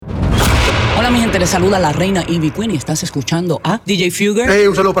mi gente, les saluda la reina Ivy Queen y estás escuchando a DJ Fugger. Hey,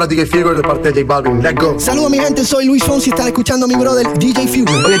 un saludo para DJ Fugger de parte de J Balvin. Let's go. Saludos mi gente, soy Luis Fonsi y estás escuchando a mi brother DJ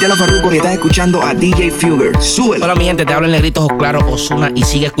Fugger. Oye, te habla Farruko y estás escuchando a DJ Fugger. Súbelo. Hola mi gente, te habla el negrito Ojos Claros Ozuna y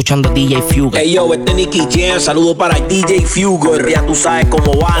sigue escuchando DJ Fugger. Hey yo, este Nicky Jam, saludo para DJ Fugger, ya tú sabes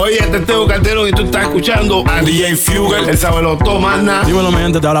cómo va. Oye, este es Teo Calderón y tú estás escuchando a DJ Fugger, el sabelotó, mana. Dímelo mi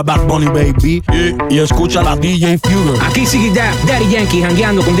gente, te habla Bad Bunny Baby y escucha la DJ Fugger. Aquí sigue Daddy Yankee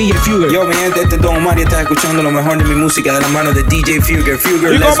jangueando con DJ Fugger. Yo mi gente, este es Don Omar y estás escuchando lo mejor de mi música de la mano de DJ Fugger.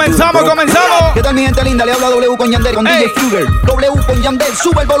 Y comenzamos. ¿Qué tal mi gente linda? Le habla W con Yandel con DJ Fugger. W con Yandel,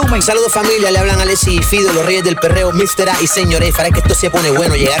 sube el volumen. Saludos familia, le hablan Alessi y Fido, los reyes del perreo, Mr. A y Señor E. Para que esto se pone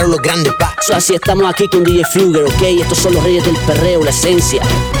bueno, llegaron los grandes pa. Así estamos aquí con DJ Fugger, ok. Estos son los reyes del perreo, la esencia.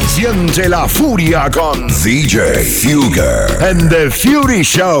 Siente la furia con DJ Fugger en The Fury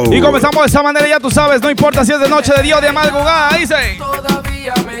Show. Y comenzamos de esa manera, ya tú sabes, no importa si es de noche, de día o de madrugada, dice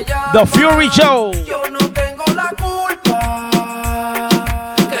The Fury Show. Yo no tengo la culpa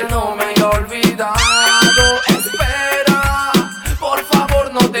que no me haya olvidado. Espera, por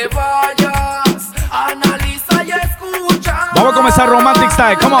favor no te vayas. Analiza y escucha. Vamos a comenzar Romantic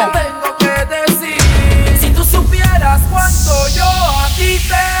Style, come on. Tengo que decir, si tú supieras cuánto yo a ti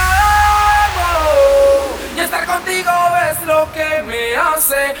te amo, y estar contigo es lo que me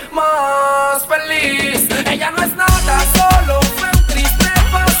hace más feliz. Ella no es nada, solo fue un triste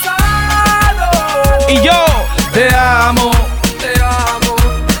pasado. Y yo te amo. Te amo,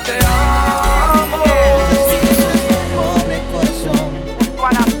 te amo. Pobre corazón,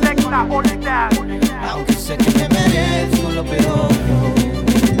 Para secta unidad. aunque sé que me merezco lo peor.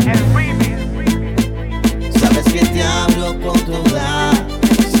 El remix. Sabes que te hablo con toda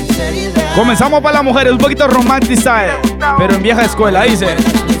sinceridad. Comenzamos para las mujeres, un poquito Romantic Style, pero en vieja escuela, dice.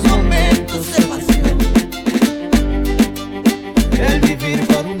 Los momentos de pasión, el vivir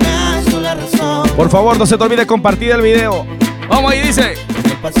por una sola razón. Por favor, no se te olvide compartir el video. Vamos ahí, dice.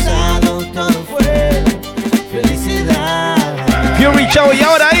 El pasado todo fue felicidad. Fury Show y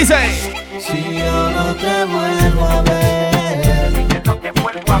ahora dice. Si yo no te vuelvo a ver,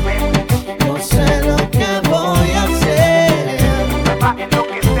 no sé lo que voy a hacer.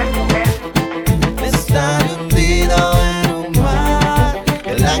 Estar hundido en un mar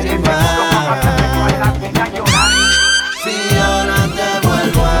de lágrimas. Si yo no te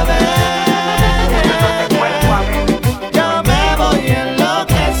vuelvo a ver, yo me voy a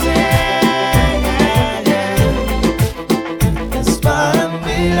enloquecer. Es para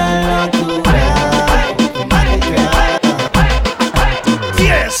mí la locura automática.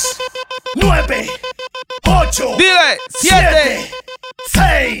 10, 9, 8, Dile, 7,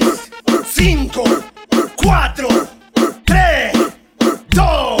 6, 5, 4, 3,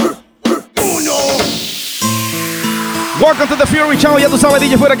 2, 1. Welcome to the Fury Show, ya tú sabes,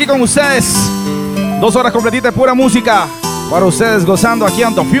 DJ Fury aquí con ustedes. 2 horas completitas de pura música para ustedes gozando aquí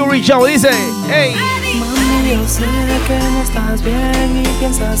en The Fury Show, dice. Hey. Mami, yo sé que no estás bien y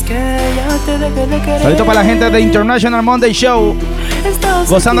piensas que ya te dejé de querer. Saludito para la gente de International Monday Show,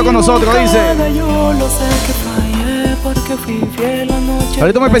 gozando con nosotros, dice. Yo lo sé que fallé porque fui fiel anoche.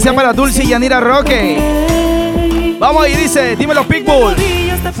 Saludito muy especial para Dulce y Yanira Roque. Vamos ahí, dice, dímelo Pitbull,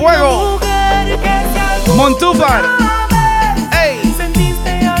 Fuego, Montúfar. Ey.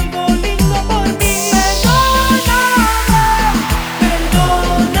 Sentiste algo lindo por mí.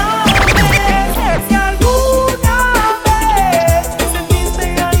 Perdóname, si alguna vez sentiste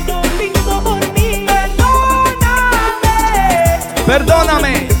algo lindo por mí.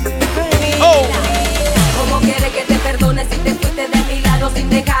 Perdóname. Oh. ¿Cómo quieres que te perdone si te fuiste de mi lado sin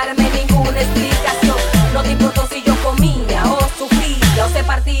dejarme ninguna explicación? No te importó si yo comía o sufría o se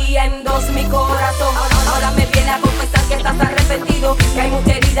partía en dos mi corazón. Ahora me viene a confesar que estás arrepentido, que hay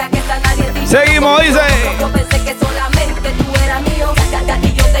mucha herida que está nadie dice. Seguimos, dice. Yo pensé que solamente tú eras mío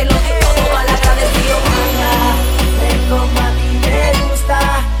y yo te lo digo todo al agradecido. Ven como a mí me gusta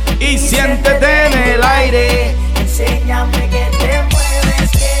Y siéntete en el aire. enséñame que te mueves,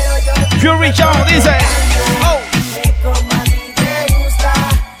 quiero yo. Fury Show, dice. Oh. Ven como a mí me gusta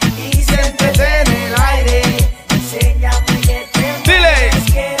y siéntete en el aire. Enséñame que te mueves, Dile.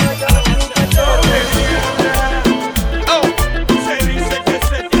 quiero yo. Oh. Se dice que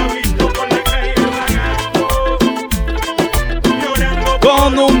se te ha visto con la calle vagando, llorando Con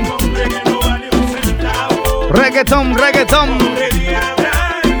un hombre que no vale un centavo. reggaetón. Pobre diabla,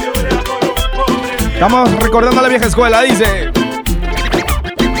 llora por un pobre diablo. Estamos recordando la vieja escuela, dice.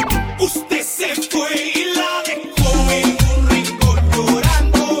 Usted se fue y la dejó en un rincón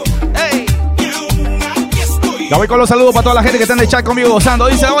llorando. Hey. Y aún aquí estoy. Ya voy con los saludos para toda la gente que está en el chat conmigo gozando.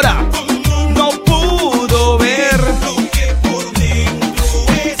 Dice ahora. No pudo ver. Lo que por dentro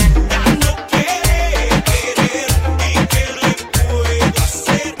está, lo que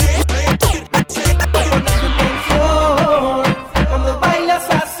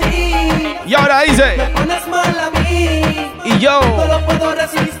lo puedo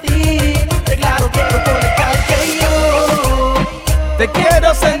resistir. Te claro quiero conectarte yo. Te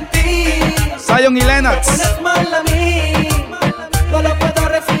quiero sentir. Zion y Lennox. Me pones mal a mí, no lo puedo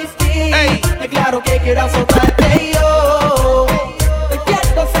resistir. Ey. Te claro que quiero azotarte yo. Te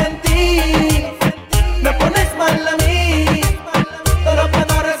quiero sentir. Me pones mal a mí, no lo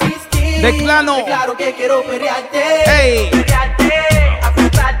puedo resistir. De Clano. Te claro que quiero pelearte. Ey. Pelearte,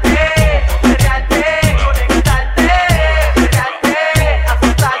 azotarte, pelearte, conectarte, pelearte,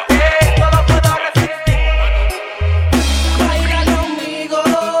 azotarte, no lo puedo resistir. Baila conmigo,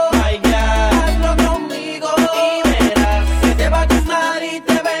 hazlo conmigo y verás que te va a gustar y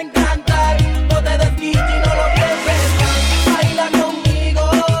te va a encantar. No te desquites y no lo pienses más. Baila conmigo,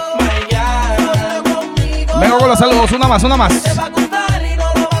 hazlo conmigo. Vengo con los saludos, una más, una más. Te va a gustar y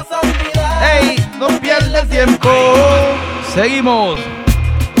no lo vas a olvidar. ¡Ey! No pierdas tiempo. Seguimos.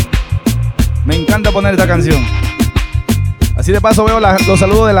 Me encanta poner esta canción. Así de paso veo los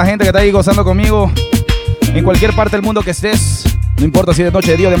saludos de la gente que está ahí gozando conmigo. En cualquier parte del mundo que estés. No importa si de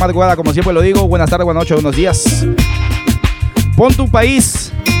noche, de día o de madrugada, como siempre lo digo. Buenas tardes, buenas noches, buenos días. Pon tu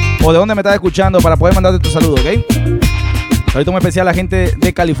país o de dónde me estás escuchando para poder mandarte tu saludo, ¿ok? Ahorita muy especial a la gente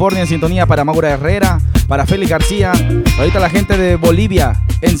de California en sintonía, para Maura Herrera, para Félix García. Ahorita la gente de Bolivia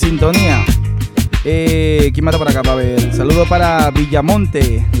en sintonía. ¿Quién mata por acá? Para ver. Saludo para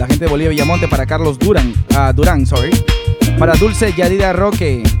Villamonte, la gente de Bolivia, Villamonte, para Carlos Durán, para Dulce Yadira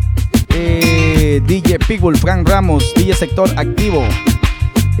Roque, DJ Pitbull, Frank Ramos, DJ Sector Activo.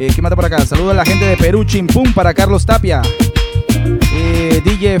 ¿Quién mata por acá? Saludo a la gente de Perú, Chimpún, para Carlos Tapia,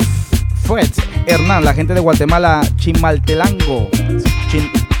 DJ Fuet Hernán, la gente de Guatemala, Chimaltenango.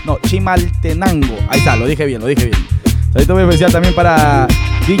 Chimaltenango. Ahí está, lo dije bien. Ahorita muy especial también para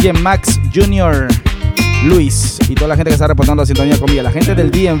DJ Max Jr., Luis y toda la gente que está reportando la sintonía conmigo. La gente del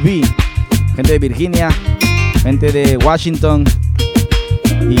DMV, gente de Virginia, gente de Washington.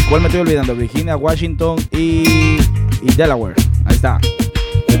 ¿Y cuál me estoy olvidando? Virginia, Washington y Delaware. Ahí está,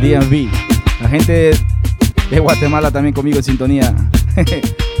 el DMV. La gente de Guatemala también conmigo en sintonía.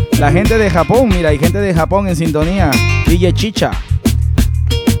 La gente de Japón, mira, hay gente de Japón en sintonía. DJ Chicha.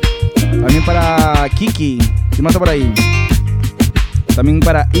 También para Kiki. ¿Qué más está por ahí? También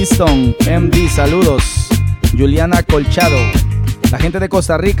para Easton MD, saludos. Juliana Colchado. La gente de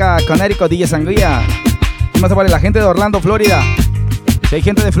Costa Rica, Connecticut, DJ Sangría. ¿Qué más está por ahí? La gente de Orlando, Florida. Si hay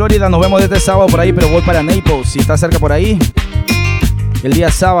gente de Florida, nos vemos desde sábado por ahí, pero voy para Naples, si está cerca por ahí. El día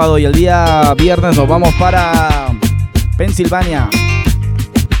sábado y el día viernes nos vamos para Pensilvania,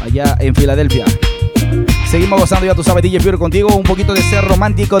 allá en Filadelfia. Seguimos gozando, ya tú sabes, DJ Fury contigo. Un poquito de ser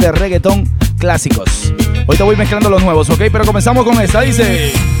romántico, de reggaetón clásicos. Ahorita voy mezclando los nuevos, ¿ok? Pero comenzamos con esta,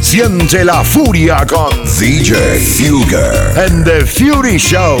 dice... Siente la furia con DJ Fugger and The Fury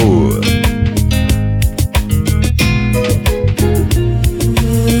Show.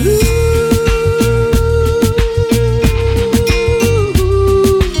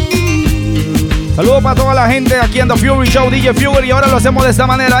 Saludos para toda la gente aquí en The Fury Show, DJ Fugger, y ahora lo hacemos de esta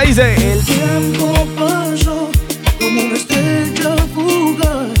manera, dice... El tiempo pasó como una estrella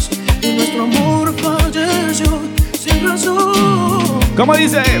fugaz y nuestro amor falleció sin razón. ¿Cómo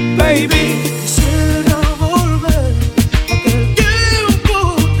dice? Baby, quisiera volver a aquel tiempo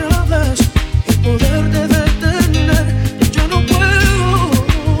otra vez y poderte detener. Yo no puedo.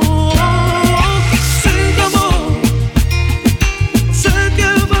 Sin tu amor, no sé qué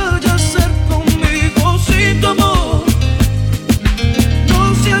vaya a hacer conmigo sin tu amor. No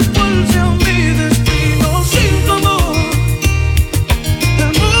sé cuál sea mi destino sin tu amor.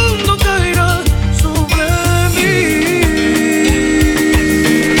 El mundo caerá sobre mí.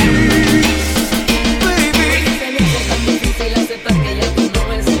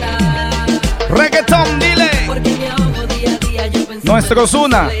 reggaetón, dile. Nuestro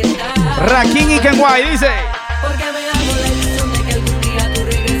Ozuna, Rakim y Kenway, dice.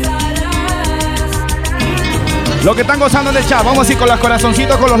 Lo que están gozando en el chat, vamos así con los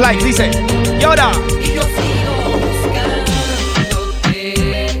corazoncitos, con los likes, dice. Y ahora.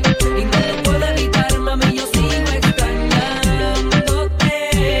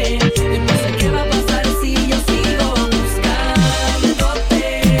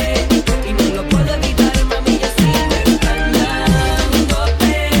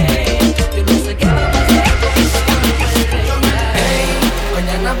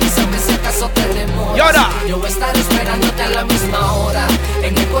 Yo voy a estar esperándote a la misma hora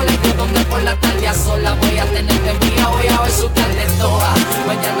en el colegio donde por la tarde a sola voy a tenerte mía, voy a besarte toda.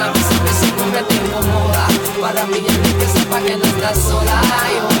 Mañana avísame si no me te incomoda. Para mí ya que sepa que no estás sola.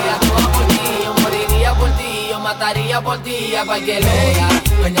 Yo voy a toda por ti, yo moriría por ti, yo mataría por ti a cualquier hora.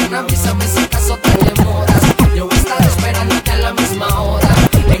 Mañana avísame si acaso te demoras. Yo voy a estar esperándote a la misma hora.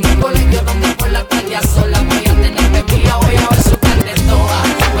 En el colegio donde por la tarde a sola voy a tenerte mía, voy a ver su tarde toda.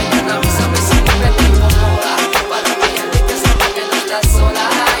 Mañana avísame si no me te incomoda. Para que el que sepa que no estás sola.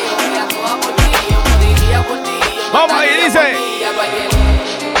 Yo voy a toda por ti, yo moriría por ti. Vamos ahí, dice.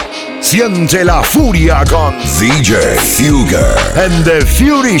 Siente la furia con DJ Fugger and the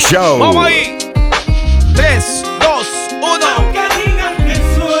Fury Show. Vamos ahí. 3, 2, 1. Aunque digan que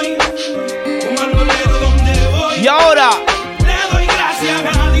soy un bandolero donde voy, Y ahora, le doy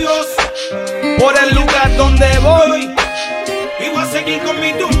gracias a Dios por el lugar donde voy. y voy a seguir con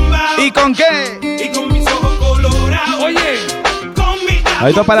mi tumba ¿Y con qué? y con mis ojos colorados. Oye. Con mi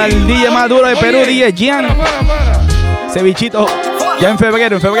Ahí está para el DJ más duro de Perú, DJ Gian. Cevichito. Ya en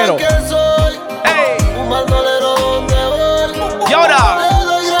febrero, Soy un bandolero donde voy. Y ahora. Le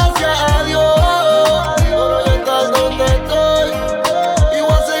doy gracias a Dios por hoy estar donde estoy. Y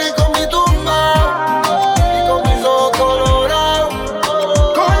voy a seguir con mi tumba y con mis ojos colorados.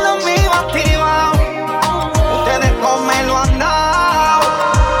 Con los míos activados. Ustedes me lo han dado.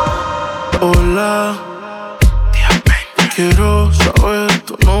 Hola. Quiero saber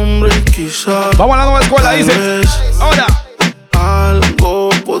tu nombre y quizás. Vamos a la nueva escuela, dice. Ahora. Algo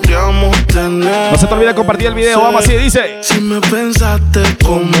podríamos tener. No se te olvide compartir el video. Vamos así, dice. Si me pensaste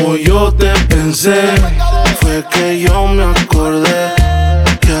como yo te pensé, fue que yo me acordé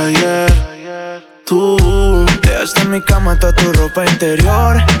que ayer tú dejaste en mi cama toda tu ropa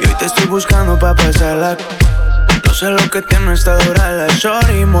interior y hoy te estoy buscando pa' pasarla. No sé lo que tiene esta dura la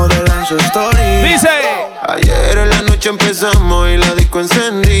shorty, modela en su story. Dice. Ayer en la noche empezamos y la disco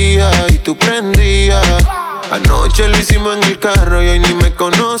encendía y tú prendías. Anoche lo hicimos en el carro y hoy ni me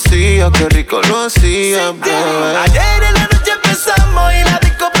conocía. Qué rico lo hacía, bebé. Ayer en la noche empezamos y la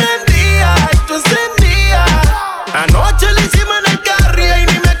disco prendía y tú encendías. Anoche lo hicimos en el carro y hoy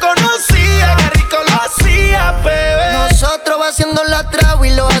ni me conocía. Qué rico lo hacía, bebé. Nosotros va haciendo la traba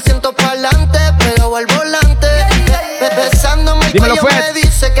y los asientos pa'lante, pegado al volante. Besándome el Dímelo, cuello, me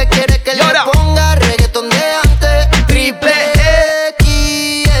dice que quiere que le ponga reggaetón de antes. Triple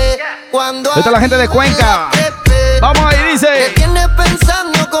X, cuando Ahí está la gente de Cuenca. Vamos ahí, dice. te tienes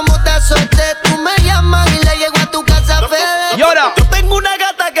pensando cómo te azoté. Tú me llamas y le llego a tu casa, Fede. Y ahora. Yo tengo una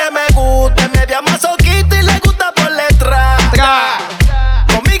gata que me gusta, media masoquista y le gusta por letra.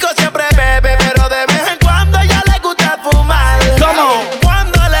 Conmigo siempre bebe, pero de vez en cuando a ella le gusta fumar. ¿Cómo?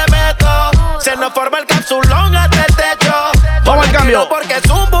 Cuando le meto, se nos forma el capsulón hasta el techo. Vamos al cambio. Porque es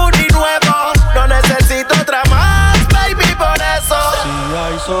un booty nuevo, no necesito otra más, baby, por eso. Si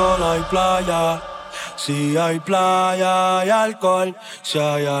hay sol, hay playa. Si hay playa, hay alcohol. Si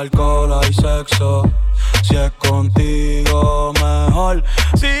hay alcohol, hay sexo. Si es contigo, mejor.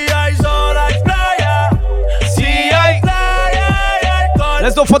 Si hay sol, hay playa. Si hay playa, hay alcohol.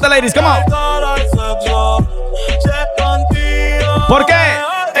 Let's do for the ladies, come on. Si hay sexo. Si es contigo, ¿Por qué?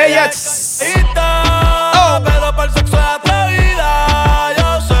 mejor. Ella Pero para el sexo es atrevida.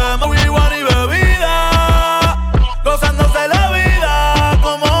 Yo sé, marihuana y bebida. Gozándose la vida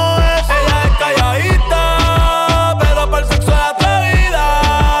como es. Ella es calladita, pero para el sexo es atrevida.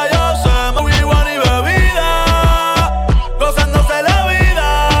 Yo sé, marihuana y bebida. Gozándose la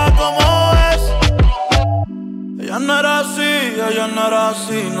vida como es. Ella no era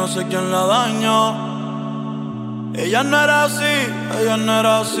así, no sé quién la dañó. Ella no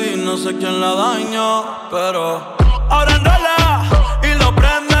era así, no sé quién la dañó. Pero ahora enrola y lo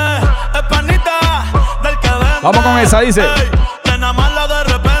prende. Es panita del que vende. Vamos con esa, dice. Ey, nena mala de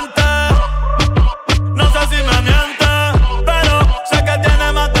repente. No sé si me miente, pero sé que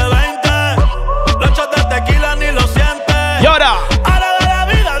tiene más de 20. Los shots de tequila ni lo siente. Y ahora. Ahora ve la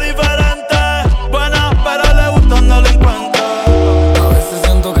vida diferente. Buena, pero le gusta un delincuente. A veces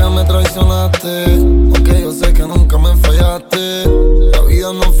siento que me traicionaste, aunque yo sé que nunca me fallaste. La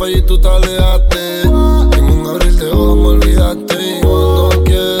vida no falla y tú te alejaste. En un abril de ojos me olvidaste. Y no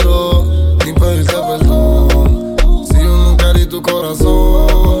quiero ni pedirte perdón. Si yo nunca herí tu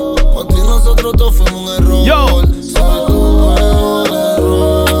corazón, por ti nosotros todos fuimos un error. Yo. Soy tu peor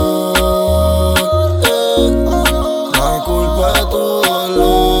error. La culpa de tu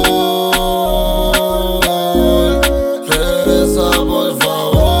dolor. Regresa por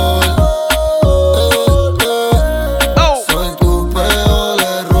favor. Soy tu peor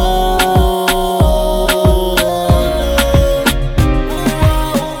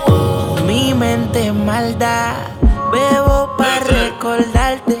error. Mi mente maldad, bebo para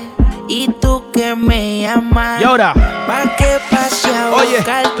recordarte. Y tú que me llamas. Y ahora. Pa' que pase a Oye,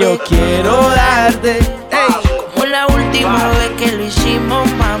 buscarte. yo quiero darte. Como la última vez que lo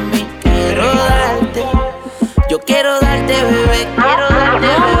hicimos, mami. Quiero darte. Yo quiero darte, bebé. Quiero darte,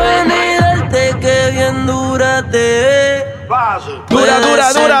 bebé. Y darte que bien dura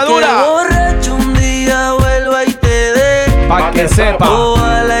dura. Borracho un día vuelva y te dé. Pa' que sepa.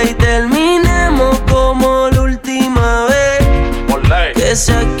 Ojalá y terminemos como la última vez. Que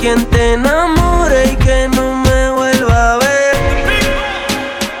sea quien te enamore y que no me vuelva a ver.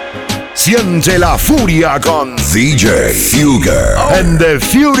 Siente la furia con DJ Fugger and The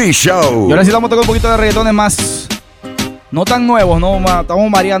Fury Show. Y ahora sí vamos a tocar un poquito de reggaetones más, no tan nuevos, ¿no?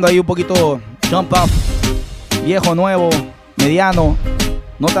 Estamos variando ahí un poquito. Jump Up, viejo, nuevo, mediano,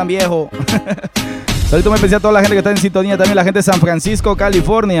 no tan viejo. Saludos muy especial a toda la gente que está en sintonía, también la gente de San Francisco,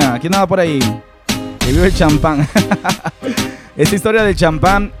 California. ¿Quién anda por ahí? Que vive el champán. Esta historia del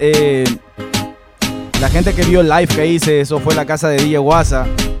champán, la gente que vio el live que hice, eso fue la casa de DJ Guasa.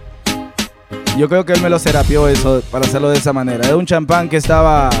 Yo creo que él me lo serapió eso para hacerlo de esa manera. Era un champán que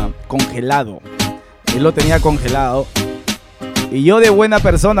estaba congelado. Él lo tenía congelado. Y yo de buena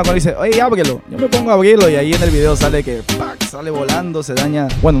persona, cuando dice, oye, ábrelo, yo me pongo a abrirlo y ahí en el video sale que ¡pac! Sale volando, se daña.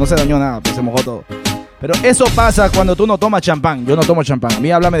 Bueno, no se dañó nada, pues se mojó todo. Pero eso pasa cuando tú no tomas champán. Yo no tomo champán, a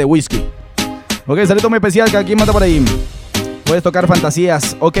mí háblame de whisky. Ok, saludo muy especial, que aquí manda por ahí. Puedes tocar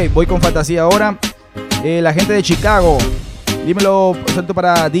fantasías. Ok, voy con fantasía ahora. La gente de Chicago. Dímelo, saludo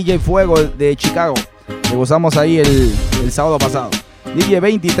para DJ Fuego de Chicago. Que gozamos ahí el sábado pasado. DJ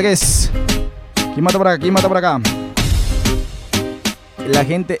 23. ¿Quién mata por acá? ¿Quién mata por acá? La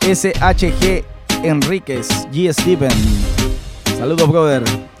gente SHG Enríquez, G. Steven. Saludos, brother.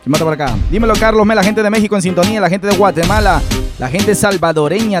 ¿Quién mata por acá? Dímelo, Carlos Mel, la gente de México en sintonía, la gente de Guatemala, la gente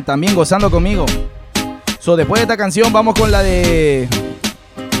salvadoreña también gozando conmigo. So, después de esta canción vamos con la de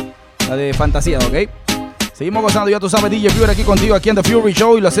fantasía, ¿ok? Seguimos gozando, ya tú sabes, DJ Fury aquí contigo, aquí en The Fury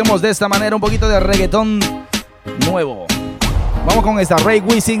Show, y lo hacemos de esta manera, un poquito de reggaetón nuevo. Vamos con esta, Ray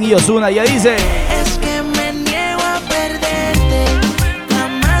Wisin y Ozuna, ya dice... Es que me niego a perderte,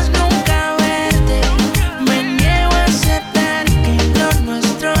 jamás nunca verte. Me niego a aceptar que lo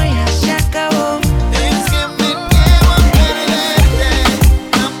nuestro ya se acabó. Es que me niego a perderte,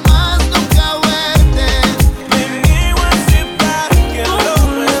 jamás nunca verte. Me niego a aceptar que lo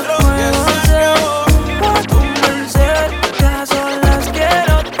nuestro ya se acabó. Para convencerte, a solas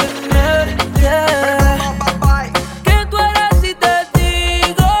quiero tenerte. Que tú eres y te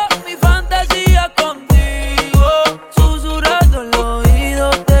digo mi fantasía contigo. Susurrando el oído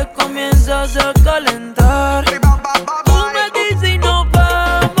te comienzas a calentar. Tú me dices y nos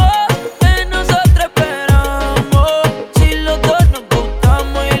vamos, que nosotros esperamos. Si los dos nos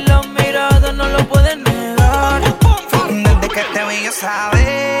gustamos y la mirada no lo pueden negar. Desde que te vi yo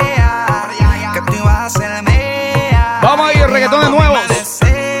sabía que tú ibas a ser mía. Vamos a ir, reggaetones nuevos.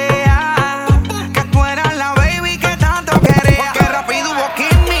 Que tú eras la baby que tanto quería. Porque rápido hubo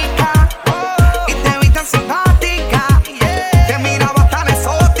química y te vi tan simpática. Te miraba tan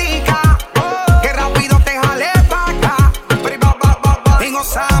exótica que rápido te jalé pa' acá. Y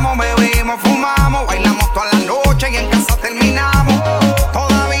gozamos, bebimos, fumamos, bailamos toda la noche y en casa terminamos.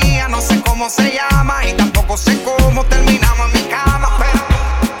 Todavía no sé cómo se llama y tampoco sé cómo terminamos en mi cama.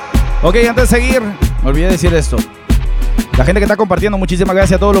 Ok, antes de seguir, me olvidé decir esto. La gente que está compartiendo, muchísimas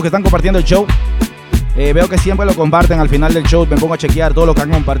gracias a todos los que están compartiendo el show. Veo que siempre lo comparten al final del show. Me pongo a chequear todos los que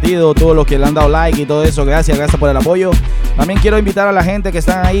han compartido, todos los que le han dado like y todo eso. Gracias por el apoyo. También quiero invitar a la gente que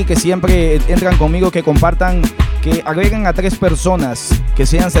están ahí, que siempre entran conmigo, que compartan, que agreguen a 3 personas que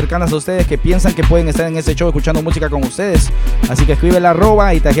sean cercanas a ustedes, que piensan que pueden estar en ese show escuchando música con ustedes. Así que escribe la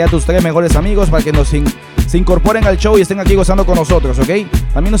 @ y taguea a tus 3 mejores amigos para que se incorporen al show y estén aquí gozando con nosotros, ¿ok?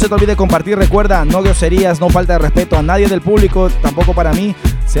 También no se te olvide compartir, recuerda, no groserías, no falta de respeto a nadie del público, tampoco para mí.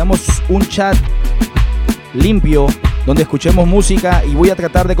 Seamos un chat limpio, donde escuchemos música y voy a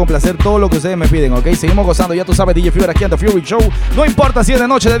tratar de complacer todo lo que ustedes me piden, ¿ok? Seguimos gozando, ya tú sabes, DJ Fury aquí en The Fury Show. No importa si es de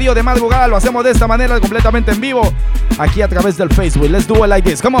noche, de día o de madrugada, lo hacemos de esta manera, completamente en vivo, aquí a través del Facebook. Let's do it like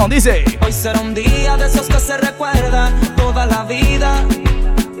this, come on, dice. Hoy será un día de esos que se recuerdan toda la vida.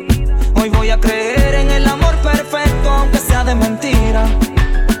 Hoy voy a creer en el amor perfecto, aunque sea de mentira.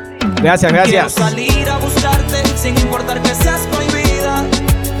 Gracias. Quiero salir a buscarte sin importar que seas prohibida.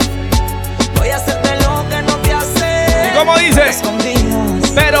 Voy a hacerte lo que no te hace. ¿Y cómo dice?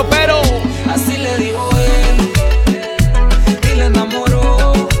 Escondidas. Pero. Así le dijo él y le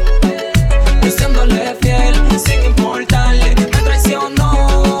enamoró, diciéndole fiel sin importarle que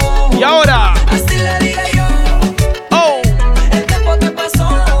traicionó. Y ahora. Así le dije yo. Oh. El tiempo te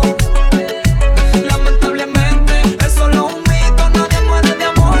pasó. Lamentablemente es solo un mito, nadie muere de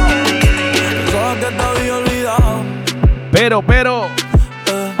amor. Cosas que te había olvidado.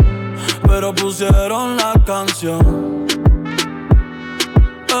 Pero pusieron la canción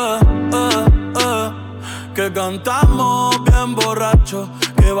que cantamos bien borrachos,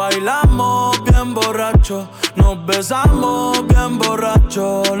 que que bailamos bien borracho, nos besamos bien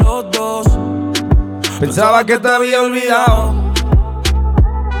borracho los dos. Pensaba que te había olvidado,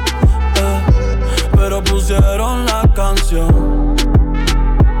 pero pusieron la canción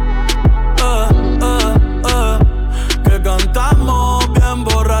que cantamos bien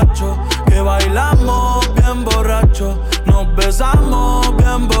borracho, que bailamos bien borracho, nos besamos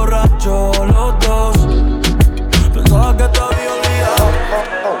bien borracho los dos. Pensaba que te había olvidado.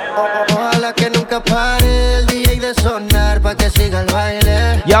 Ojalá que nunca pare el DJ de sonar pa' que siga el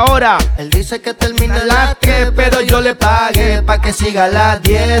baile. Y ahora él dice que termina las que, pero yo le pague pa' que siga las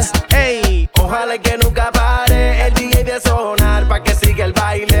 10. Ey. Ojalá que nunca pare el DJ de sonar pa' que siga el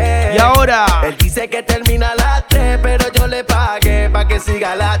baile. Y ahora él dice que termina las 3, pero yo le pague pa' que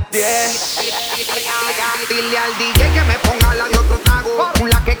siga las 10. Dile al DJ que me ponga la de otro trago,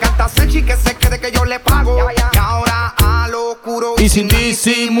 la que canta Sechi, que se quede que yo le pago. Y ahora a lo oscuro y sin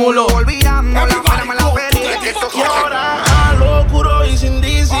disimulo, olvidando la pena me la pedí. Y ahora a lo oscuro y sin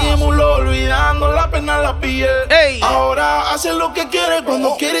disimulo, olvidando la pena la pillé. Ey. Ahora hace lo que quiere,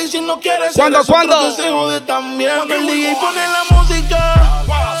 cuando quiere y si no quiere. ¿Cuándo? Que se jode también. Cuando el DJ pone la música,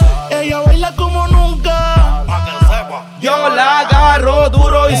 ella baila como nunca. yo la agarro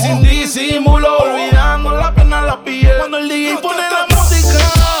duro y sin disimulo, olvidando la pena la pillé. Cuando el DJ pone la música,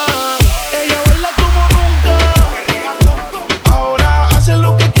 ella baila como nunca. Ahora hace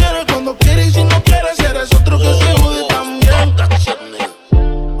lo que quiere, cuando quiere y si no quiere. Si eres otro que se jode también.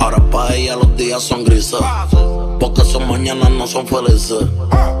 Ahora pa' ella los días son grises, porque son mañanas no son felices.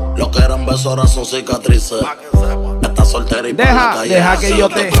 Lo que eran besos ahora son cicatrices. Estás soltera y deja que yo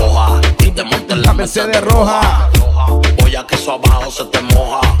te coja y te monte en la Mercedes roja. Voy a que eso abajo se te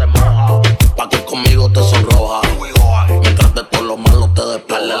moja, pa' que conmigo te sonroja. Mientras de todo lo malo te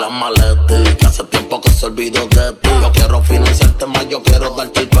despele la maleta, que hace tiempo que se olvidó de ti. Yo quiero financiarte más, yo quiero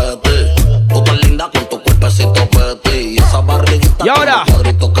darte el peti. Tú tan linda con tu cuerpecito peti y esa barriguita. Y ahora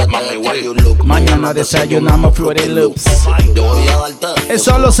mañana desayunamos Fruity Loops. Yo voy a darte,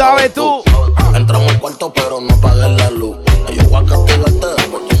 eso lo sabes tú. Entramos al cuarto pero no apagues la luz. Yo voy a castigarte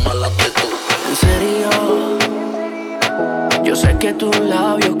por tu mala actitud. En serio, yo sé que tus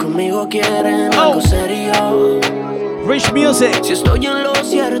labios conmigo quieren algo serio. Rich Music. Si estoy en lo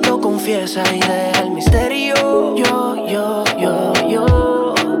cierto, confiesa y deja el misterio. Yo.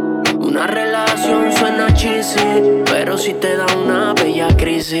 Una relación suena cheesy, pero si te da una bella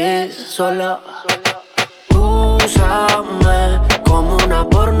crisis, solo úsame como una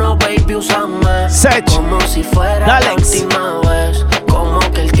porno, baby, úsame como si fuera la última vez, como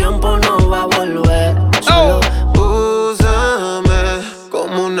que el tiempo no va a volver. Solo úsame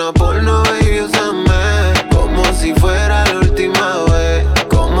como una porno, baby, úsame como si fuera la última vez,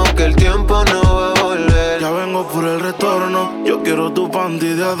 como que el tiempo no va a volver. Ya vengo por el retorno, yo quiero tu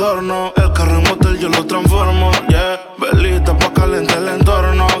panty de adorno. El carro en motel yo lo transformo, yeah. Velita pa' calentar el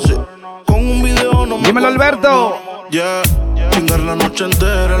entorno, sí. Con un video no me dímelo, Alberto. Yeah, chingar la noche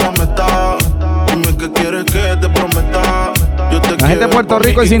entera la meta. Dime que quieres que te prometa. Yo te la gente de Puerto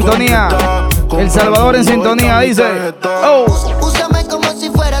Rico en sintonía, El Salvador en sintonía, dice. Oh. Úsame como si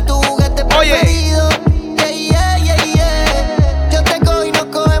fuera tu juguete preferido. Yo te cojo y nos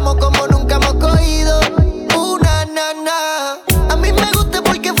cogemos como nunca hemos cogido. Una nana. A mí me gusta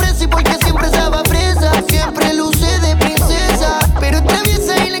porque fresa y porque siempre estaba fresa. Siempre luce de princesa, pero es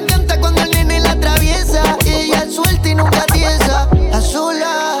traviesa y le encanta cuando el nene la atraviesa. Ella es suelta y nunca tiesa. A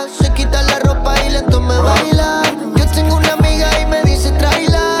solas se quita la ropa y lento me baila. Yo tengo una amiga y me dice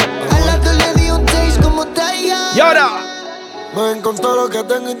tráela. Al lado le di un taste como Taiga. Y ahora me ven con todo lo que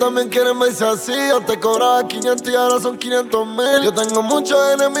tengo y también quieren verse así. Yo te cobraba 500 y ahora son 500,000. Yo tengo muchos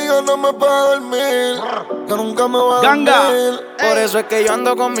enemigos, no me puedo dormir. Que nunca me voy a dormir. Por eso es que yo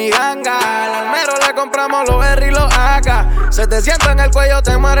ando con mi ganga. Al almero le compramos los R y los AK. Se te sienta en el cuello,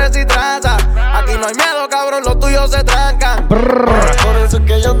 te mueres y traza. Aquí no hay miedo, cabrón, los tuyos se trancan. Por eso es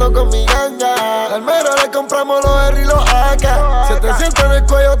que yo ando con mi ganga. Al almero le compramos los R y los AK. Se te sienta en el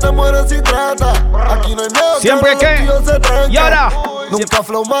cuello, te mueres y trata. Aquí no hay miedo, siempre cabrón, los tuyos se trancan. Y ahora nunca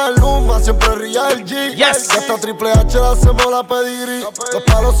flow Maluma, siempre Real G. Yes. Y hasta Triple H le hacemos la pedigrí. Los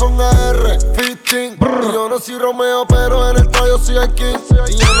palos son AR, 15. Y yo no soy Romeo, pero en el yo soy el King.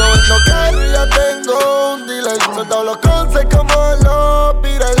 Y yo no vendo carro, ya tengo un delay. Soldado los conces como los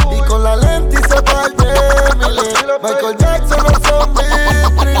Beatles. Y con la lente hice parte de Michael Jackson no son mis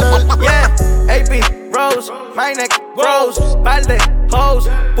thrillers. Yeah, AP, Rose, my neck, Rose, Valde, Hoes,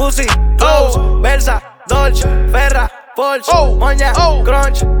 Pussy, Close, Versa, Dolce, Ferra, Porsche, Moña,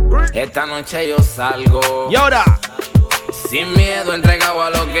 Crunch. Esta noche yo salgo. Y ahora sin miedo, entregado a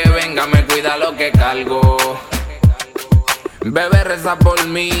lo que venga, me cuida lo que cargo. Bebé, reza por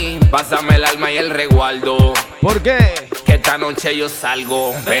mí, pásame el alma y el resguardo. ¿Por qué? Que esta noche yo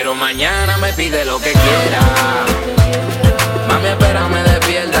salgo, pero mañana me pide lo que quiera. Mami, espérame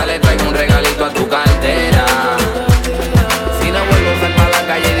despierta, le traigo un regalito a tu cartera. Si no vuelvo a salir para la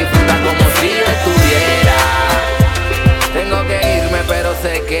calle, disfruta como si yo estuviera. Tengo que irme, pero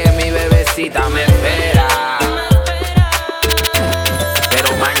sé que mi bebecita me espera. Pero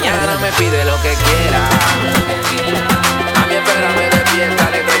mañana me pide lo que quiera. Mami, espérame despierta,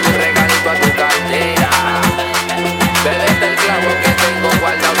 le traigo un regalito a tu cartera. Bebete el clavo que tengo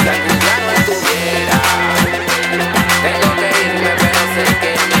guardado si algún día no estuviera. Tengo que irme, pero sé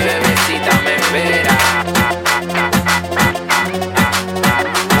que mi bebecita me espera.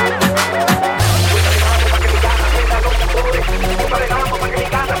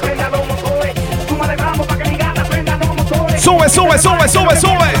 Sube, sube, sube, sube,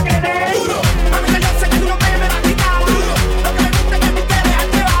 sube.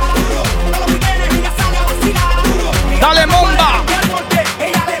 Dale, Momba.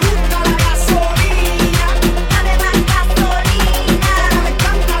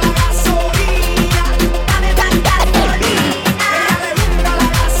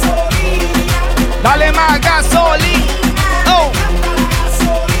 Dale más gasolina. Oh.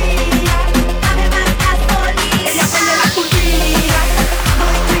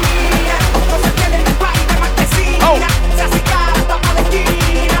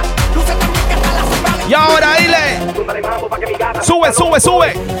 Y ahora dile. Sube, sube,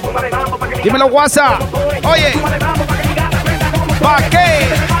 sube. Dímelo, WhatsApp. Oye. ¿Pa' qué?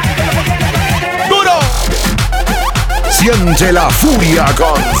 Duro. Siente la furia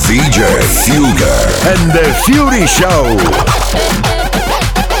con DJ Fugger and The Fury Show.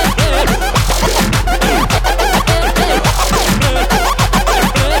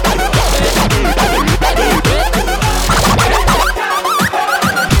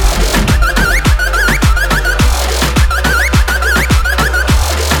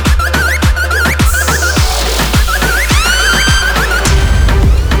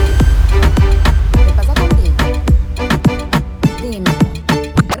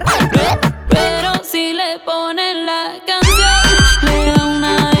 Pero si le ponen la canción, le da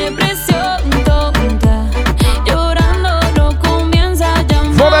una depresión tonta. Llorando no comienza a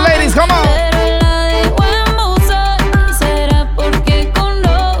llamar. For the ladies, come on. Pero la dejo en buzón. Será porque con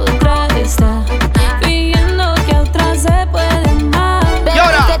otra está fingiendo que a otra se puede amar. Pero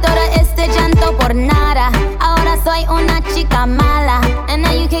que todo este llanto por nada. Ahora soy una chica mala. And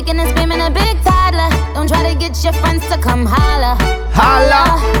now you kicking and screaming a big toddler. Don't try to get your friends to come holla.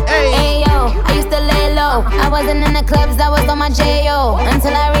 Holla, hey yo, I used to lay low. I wasn't in the clubs, I was on my J.O.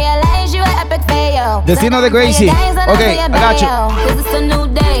 Until I realized you were epic fail. Destino de Gracie. Okay, I got you. Cause it's a new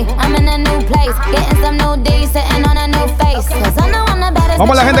day, I'm in a new place. Getting some new days, sitting on a new face. Cause I know I'm the baddest.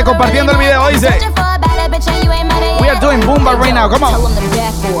 Vamos la gente compartiendo el video, dice. We are doing Boomba right now, come on. Tell him to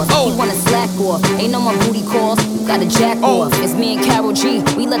back off. He wanna slack off. Ain't no more booty calls. You gotta jack off. It's me and Karol G.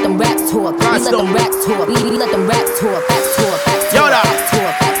 We let them racks talk. We let them racks talk. We let them racks talk. Backs talk. Backs talk. Backs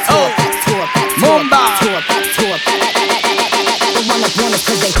talk. Backs talk. Backs talk. Backs talk. Boomba. Backs talk. They wanna blame us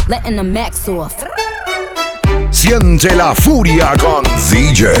 'cause they letting the max off. Siente la furia con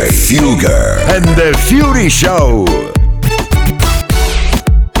DJ Fugger and The Fury Show.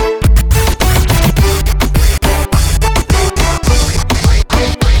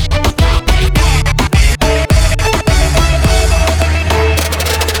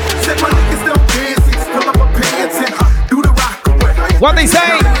 What they say?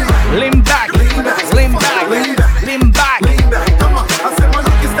 Lean back, lean back, lean back. Lean back, lean back.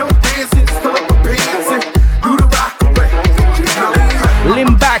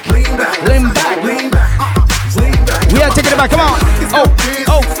 We are taking it back, come on. Oh,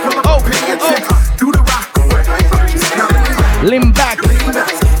 oh, oh, oh. Lean back.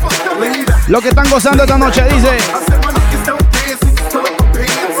 Lo que están gozando esta noche dice.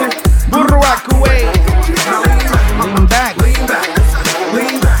 Burruac away. Lean back.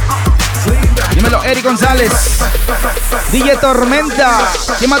 Dímelo, Eric González. DJ Tormenta.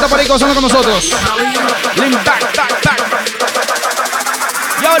 ¿Quién mata por ahí gozando con nosotros? Lean back, back, back.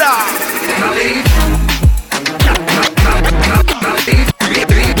 Y ahora.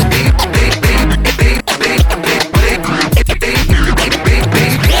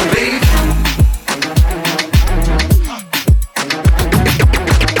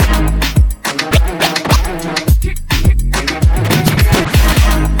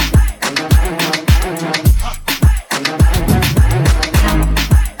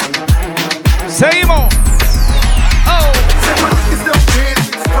 Seguimos.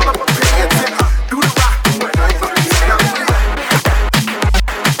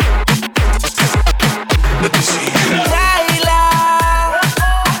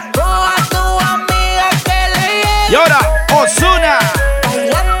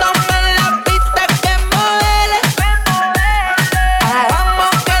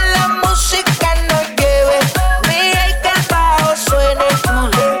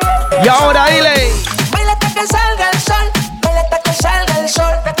 Y ahora dile. Baila hasta que salga el sol, baila hasta que salga el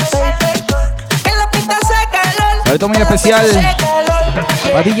sol. Que la pista hace calor. Ahorita muy especial.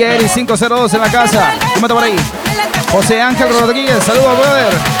 Para DJ Eri 502 en la casa. ¿Cómo está por ahí? José Ángel Rodríguez, saludos,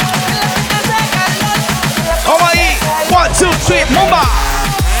 brother. Vamos ahí. 1, 2, 3, ¡mumba!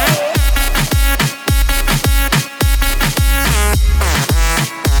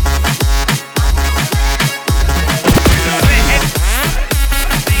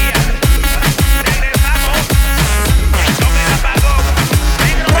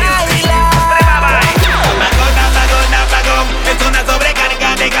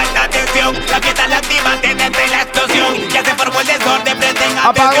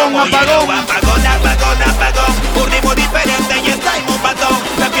 Apagón, apagón. Un ritmo diferente y está en un patón.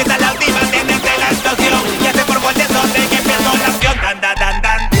 La fiesta la última desde la explosión. Ya se formó el desorden que empezó la acción. Dan, dan, dan,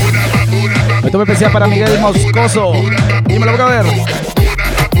 dan. Esto es especial para Miguel Moscoso. Dímelo, brother.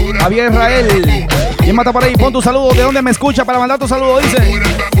 Javier Israel. ¿Quién mata por ahí? Pon tu saludo. ¿De dónde me escucha para mandar tu saludo? Dice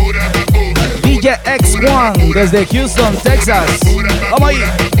DJ X1 desde Houston, Texas. Vamos ahí.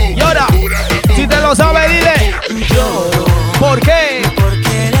 Y ahora, si te lo sabes, dile. ¿Por qué? Por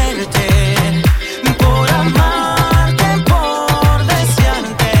quererte, por amarte, por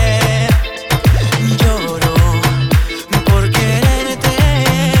desearte. Lloro por quererte,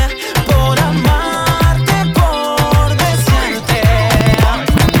 por amarte, por desearte.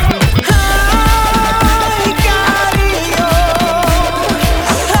 Ay, cariño,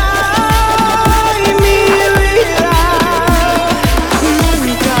 ay, mi vida.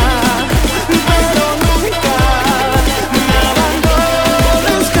 Nunca, pero nunca.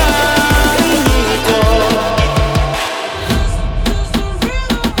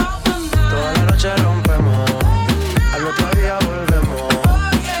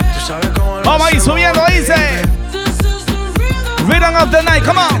 Vamos ahí subiendo, dice Rhythm of the Night,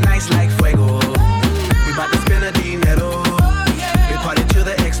 come on.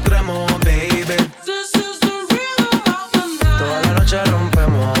 Toda la noche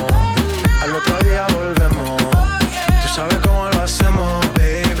rompemos, al otro día volvemos. Tú sabes cómo lo hacemos,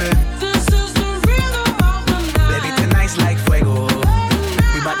 baby. Baby, tonight's like fuego.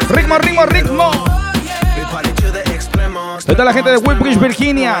 Ritmo, ritmo, ritmo. Esta es la gente de Woodbridge,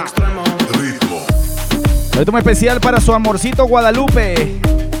 Virginia. Esto es muy especial para su amorcito Guadalupe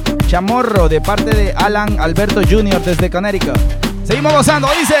Chamorro, de parte de Alan Alberto Jr. desde Connecticut. Seguimos gozando,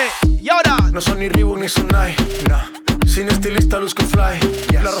 dice. Y ahora. No son ni Reebok ni Sunai, nah. Sin estilista luzco fly.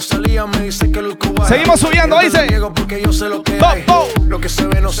 La Rosalía me dice que luzco guay. Seguimos subiendo, dice. Porque yo sé lo que hay. Lo que se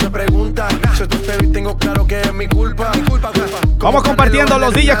ve no se pregunta. Si tú te vi, tengo claro que es mi culpa. Vamos compartiendo,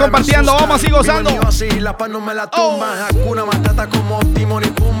 los DJs compartiendo. Vamos así gozando.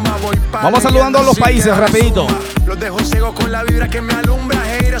 Vamos saludando a los países rapidito. Los dejo ciego con la vibra que me alumbra.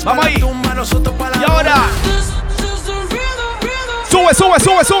 Vamos ahí. Y ahora. Sube, sube,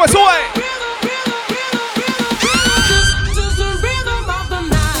 sube, sube, sube.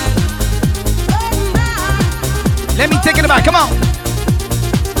 Let me take it back, come on.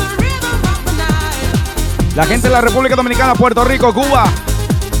 La gente de la República Dominicana, Puerto Rico, Cuba.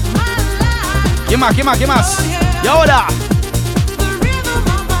 ¿Quién más? ¿Quién más? ¿Quién más? Y ahora.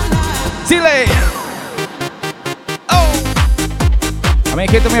 Chile. A mí,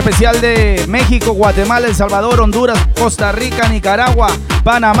 gente muy especial de México, Guatemala, El Salvador, Honduras, Costa Rica, Nicaragua,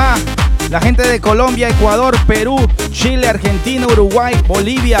 Panamá. La gente de Colombia, Ecuador, Perú, Chile, Argentina, Uruguay,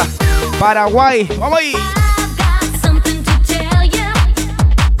 Bolivia, Paraguay. Vamos ahí.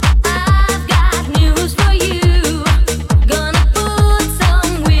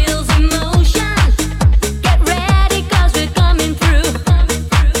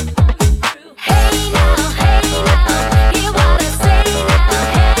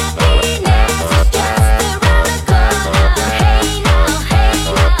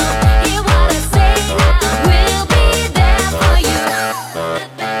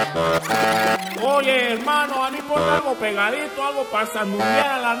 Pegadito, algo para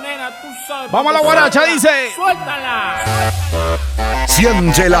sanudear a la nena, tú sabes. Vamos a la guaracha, dice. Suéltala.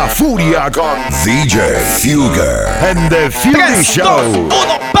 Siente la furia con DJ Fugger and the Fury 3, Show. 2,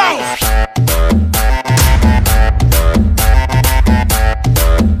 1, bounce.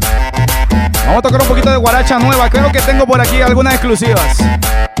 Vamos a tocar un poquito de guaracha nueva. Creo que tengo por aquí algunas exclusivas.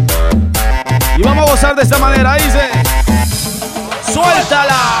 Y vamos a gozar de esta manera, dice.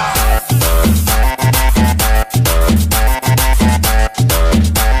 Suéltala.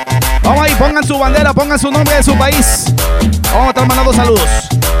 Vamos ahí, pongan su bandera, pongan su nombre de su país. Vamos a estar mandando saludos.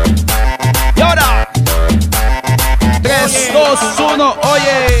 Y ahora 3, 2, 1,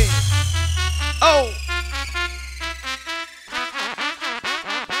 oye. Oh.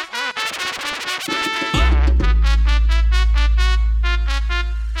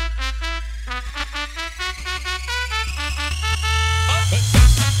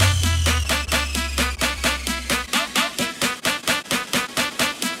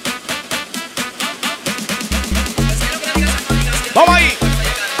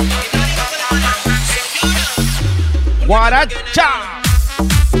 Guaracha.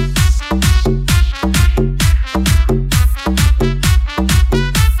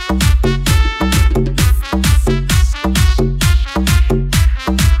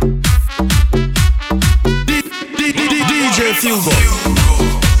 DJ Fugo.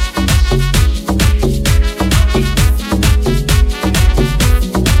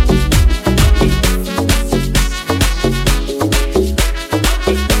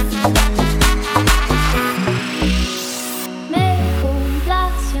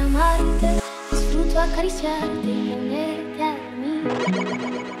 Acariciarte y ponerte a dormir.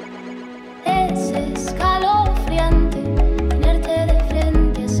 Es escalofriante tenerte de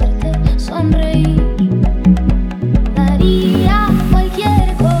frente, hacerte sonreír. Daría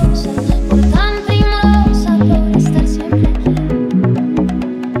cualquier cosa por tan primorosa, por estar siempre aquí.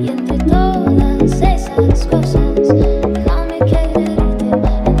 Y entre todas esas cosas, déjame quererte,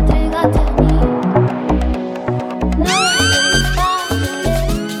 entrégate a mí. No te fallaré,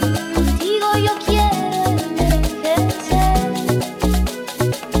 contigo yo quiero.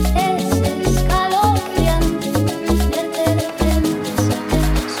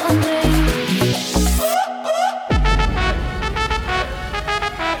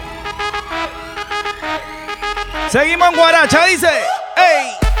 Seguimos en Guaracha, dice.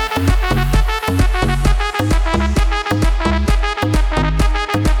 ¡Ey!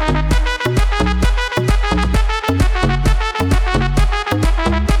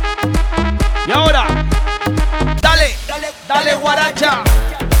 Y ahora, dale, dale, dale, Guaracha.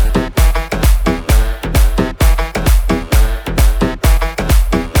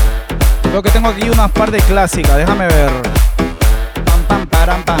 Creo que tengo aquí unas par de clásicas, déjame ver. Pam, pam,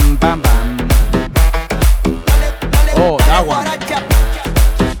 param, pam, pam, pam. Oh, that one.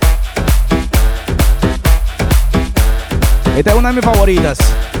 Esta es una de mis favoritas.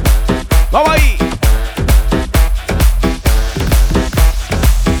 ¡Vamos ahí!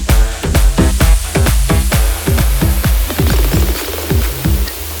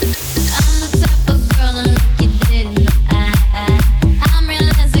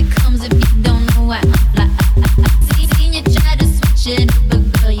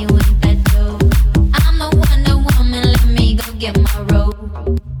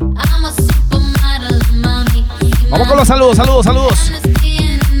 Vamos con los saludos, saludos, saludos.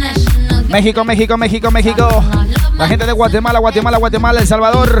 México, México, México, México. La gente de Guatemala, Guatemala, Guatemala, El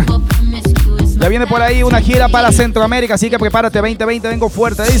Salvador. Ya viene por ahí una gira para Centroamérica, así que prepárate, 2020, vengo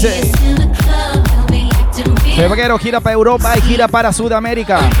fuerte, dice. Febrero, gira para Europa y gira para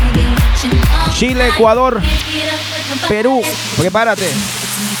Sudamérica. Chile, Ecuador, Perú, prepárate.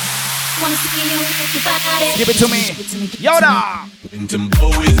 Give it to me. Y ahora.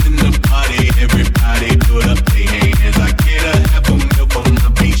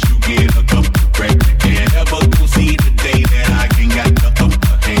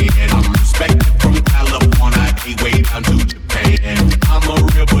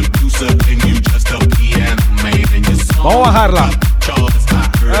 Vamos a bajarla.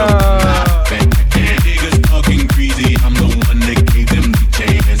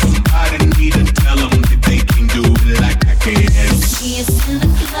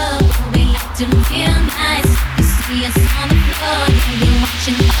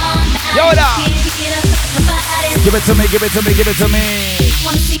 Y ahora. Give it to me, give it to me, give it to me.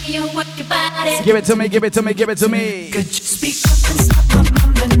 Give it to me, give it to me, give it to me.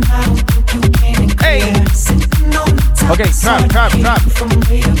 Hey. Okay, trap, trap, trap.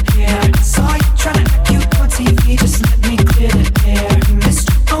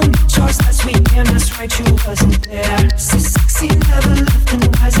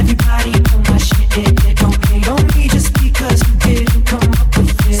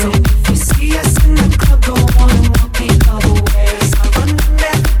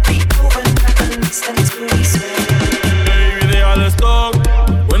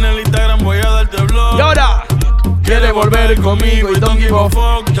 Volver conmigo y don't give a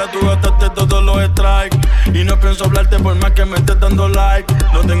fuck. Ya tú gastaste todos los strikes y no pienso hablarte por más que me estés dando like.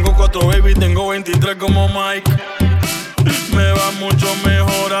 No tengo 4 baby, tengo 23 como Mike. Me va mucho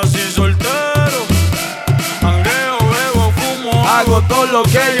mejor así soltero. Jangueo, bebo, fumo, hago todo lo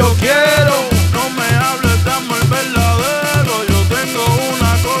que yo quiero. No me hables, dame el verdadero. Yo tengo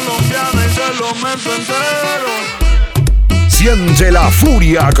una colombiana y se lo meto entero. Siente la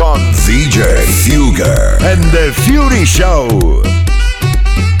furia con DJ Fugger en The Fury Show.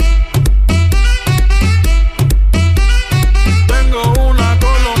 Tengo una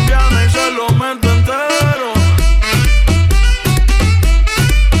colombiana y se lo meto entero.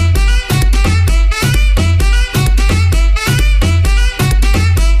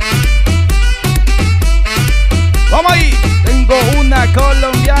 ¡Vamos ahí!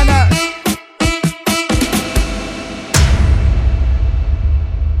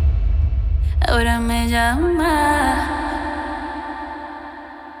 ahora me llama.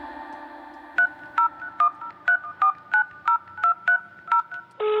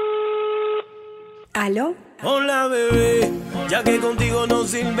 ¿Aló? Hola bebé, ya que contigo no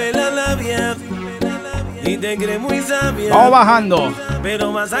sirve la labia y te crees muy sabia. Vamos bajando.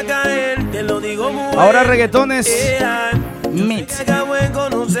 Pero vas a caer, te lo digo muy ahora reggaetones mix. Acabo de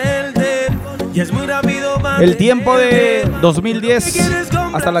conocerte y es muy rápido para el tiempo de 2010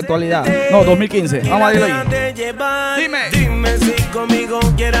 hasta la actualidad. No, 2015. Vamos a decirlo ahí. Dime si conmigo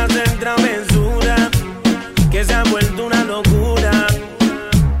quieres hacer travesura, que se ha vuelto una locura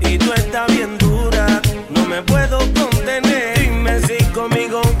y tú estás bien dura, no me puedo contener. Dime si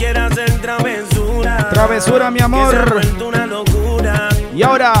conmigo quieres hacer travesura. Travesura, mi amor. Que se ha vuelto una locura. Y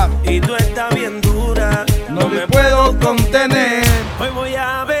ahora. Y tú estás bien dura, no me puedo contener. Hoy voy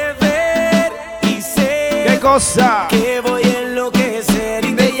a beber y sé. ¿Qué cosa? Que voy a enloquecer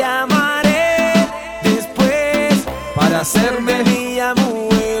y te llamaré después para hacerme mía,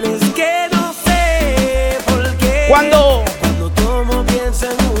 mujer. Es que no sé por qué. ¿Cuándo? Cuando tomo pienso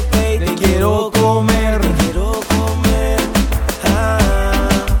en usted y te quiero comer. Te quiero comer.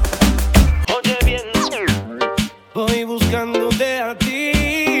 Oye bien, voy buscándote a ti.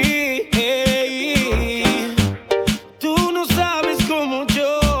 Tú no sabes cómo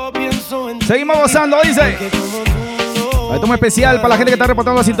yo pienso en ti. Seguimos gozando, dice. Esto es muy especial para la gente que está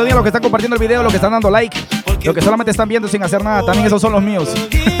reportando la sintonía, los que están compartiendo el video, los que están dando like, los que solamente están viendo sin hacer nada. También esos son los míos.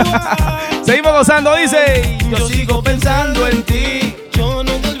 Seguimos gozando, dice. Yo sigo pensando en ti. Yo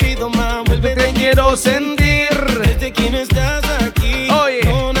no te olvido más. Vuelve, te quiero sentir. Desde que no estás aquí. Oye.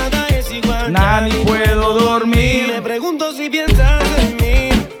 No, nada es igual. Nada ni puedo dormir. Me pregunto si piensas en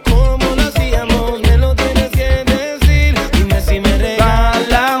mí. ¿Cómo lo hacíamos? Me lo tienes que decir. Dime si me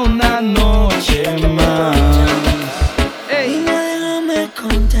regala una noche más. Y déjame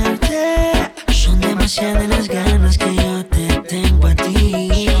contarte, son demasiadas las ganas que yo te tengo a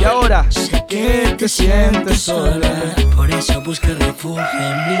ti. Y ahora sé que te sientes sola, por eso busca refugio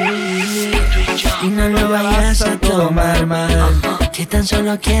en mí. Y no lo vayas a tomar mal, que tan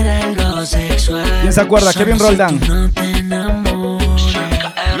solo quiera algo sexual. ¿Quién se acuerda? Kevin Roldán. Si no te enamoras.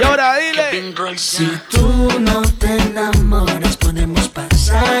 Y ahora dile. Si tú no te enamoras, podemos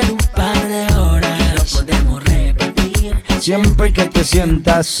pasar un par de horas. Lo podemos repetir siempre que te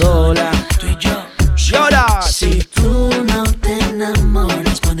sientas sola. Tú y yo. Y ahora. Si tú no te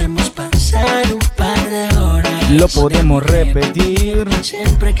enamoras, podemos pasar un par de horas. Lo podemos repetir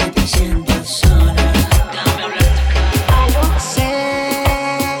siempre que te sientas sola.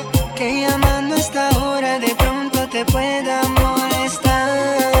 Sé que llamando a esta hora de pronto te pueda molestar.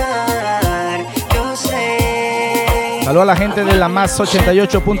 Yo sé. Saludos a la gente de la Más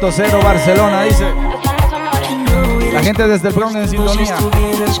 88.0 Barcelona, dice. La gente desde el Bronx en sintonía.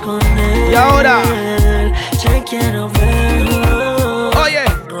 Y ahora. Oye,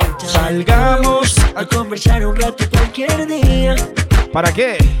 salgamos a conversar un rato cualquier día. ¿Para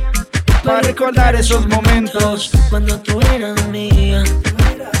qué? Para recordar esos momentos cuando tú eras mía.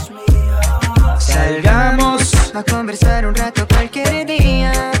 Salgamos a conversar un rato cualquier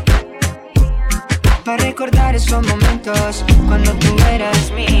día. Para recordar esos momentos cuando tú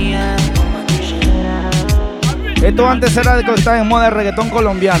eras mía. Esto antes era de que estaba en moda de reggaetón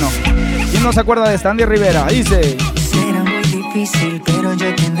colombiano. ¿Quién no se acuerda de Standy Rivera? Dice. Será muy difícil, pero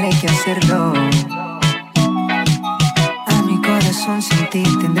yo tendré que hacerlo. A mi corazón sin ti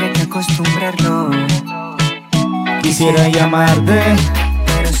tendré que acostumbrarlo. Quisiera llamarte,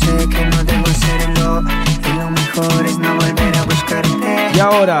 pero sé que no debo hacerlo. Y lo mejor es no volver a buscarte. Y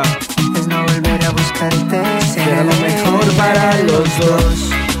ahora es no volver a buscarte. Será lo mejor para los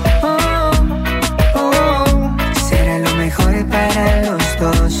dos. Será lo mejor para los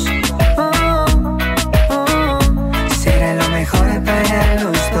dos. Será lo mejor para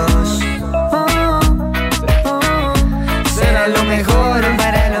los dos. Será lo mejor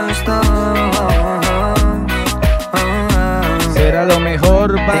para los dos. Será lo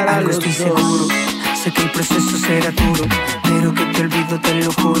mejor para los estoy dos. Seguro. Sé que el proceso será duro, pero que te olvido, te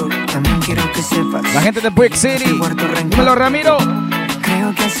lo juro. También quiero que sepas. La gente de Brick City. Dímelo, Ramiro.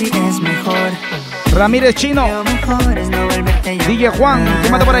 Creo que así es mejor. Ramírez Chino. DJ Juan, ¿qué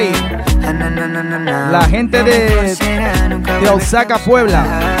mata por ahí? La gente de Osaka, Puebla.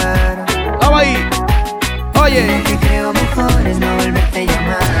 Vamos ahí. Oye. Lo que creo mejor es no volverte a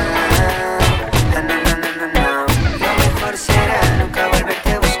llamar. Lo mejor será nunca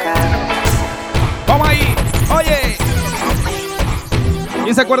volverte a buscar. Vamos ahí. Oye.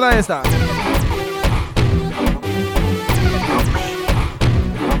 ¿Quién se acuerda de esta?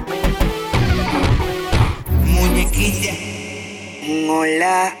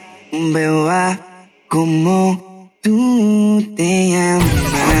 Hola, Beba, como tú te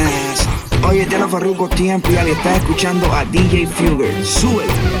llamas. Oye, te lo Farruko tiempo y le estás escuchando a DJ Fuger.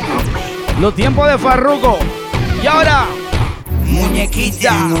 Súbelo. Los tiempos de Farruko. Y ahora,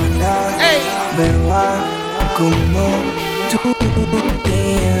 muñequita. Ey. Beba, como tú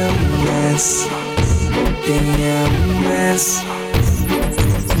te llamas. Te llamas.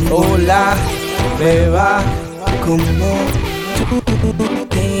 Hola, beba, como tú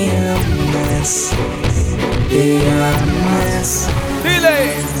te llamas. Te llamas. Dile.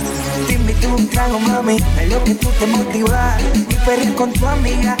 Te invito a un trago, mami, a lo que tú te motivas. Y perder con tu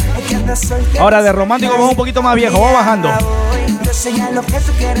amiga, es que andas soltera. Ahora de romántico vamos un poquito más viejo, vamos bajando. Yo sé ya lo que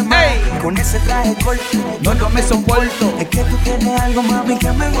tú quieres más. Con ese traje corto, no me soporto. Es que tú tienes algo, mami,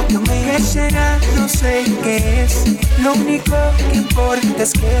 que me gusta a mí. ¿Qué será? No sé qué es. Lo único que importa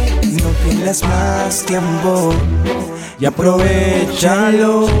es que no pierdas más tiempo. Y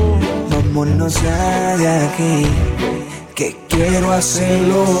aprovechalo. Vámonos ya de aquí, que quiero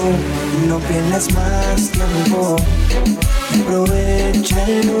hacerlo. No pierdas más tiempo.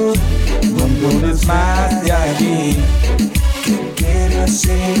 Aprovechalo. Vámonos más de aquí, que quiero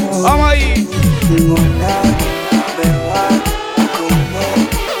hacerlo. Vamos ahí. Hola, beba,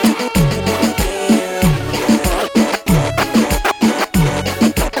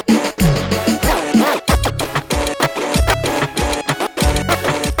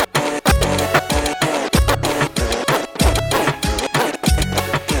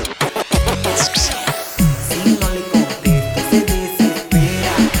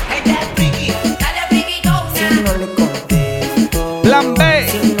 Plan B.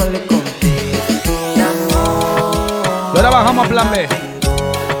 Y ahora bajamos a plan B.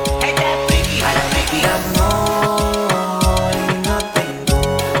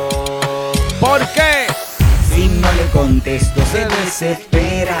 ¿Por qué? Si no le contesto se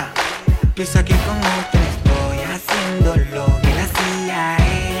desespera. Piensa que con otro estoy haciendo lo que él hacía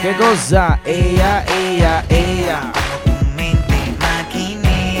ella. ¿Qué cosa? Ella. Tu mente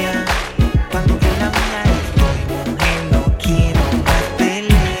maquinea. Cuando con la mía estoy, mujer, no quiero más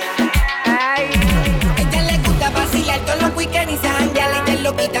pelea. Ella le gusta vacilar todos los weekends y se janguea, ella es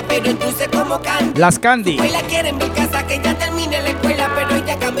loquita, pero es dulce como Candy. Las Candy. Hoy la quiere en mi casa, que ya termine la escuela, pero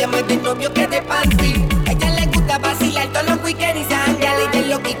ella cambia más de novio que de panty. Ella le gusta vacilar todos los weekends y se janguea, ella es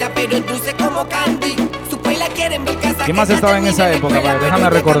loquita, pero es dulce como Candy. Su país la quiere en mi casa. ¿Qué más estaba en esa época? Padre? Déjame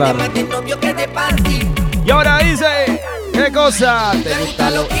recordar. Y ahora dice, ¿qué cosa? ¿Te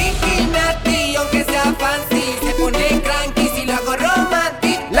gusta lo Illuminati, aunque sea fancy, se pone cranky si lo hago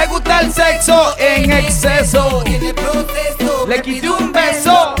romantic. Le gusta el sexo en exceso. Tiene proceso. Le quité un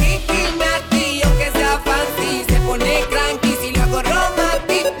beso. Illuminati, aunque sea fancy, se pone cranky si lo hago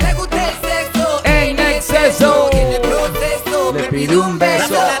romantic. Le gusta el sexo en exceso. Tiene proceso. Le pide un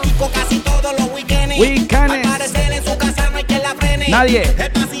beso. Casi todos los weekends. Weekends. Aparecer en su casa no hay quien la frene. Nadie. El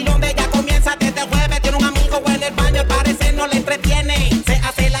vacilón de ella comienza desde jueves. Tiene un amigo en el baño, al parecer no le entretiene. Se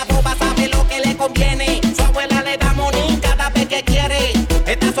hace la boba, sabe lo que le conviene. Su abuela le da money cada vez que quiere.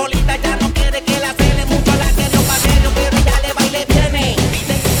 Está solita, ya no quiere que la cene. Mucho la que no paguero, pero ya le va y le viene.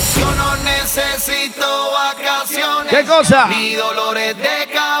 Yo no necesito vacaciones. ¿Qué cosa? Ni dolores de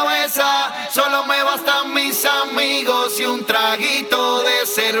cabeza. Solo me bastan mis amigos y un traguito de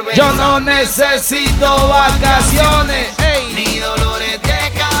cerveza. Yo no necesito vacaciones. Ey. Ni dolores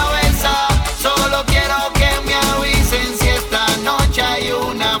de cabeza. Solo quiero que me avisen si esta noche hay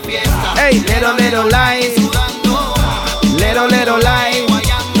una fiesta. Ey, lero light. Lero light.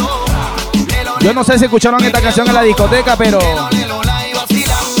 Yo no sé si escucharon esta canción en la discoteca, pero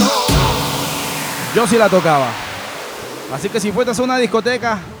yo sí la tocaba. Así que si fuiste a una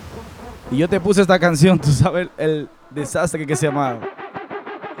discoteca y yo te puse esta canción, tú sabes el desastre que se llamaba.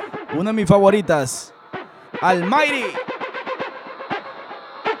 Una de mis favoritas, Almighty.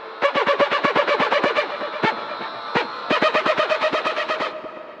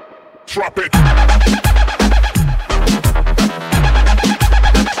 Drop it.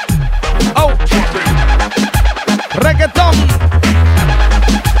 Oh, reggaetón.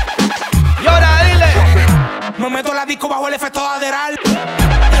 Y ahora dile. Me meto la disco bajo el efecto de Adderall.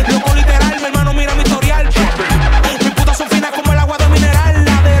 Loco literal, mi hermano mira mi historial. Mis putas son finas como el agua de mineral.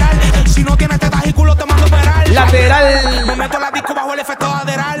 Lateral, si no tienes tetas y culo te mando a operar. Lateral. Me meto la disco bajo el efecto de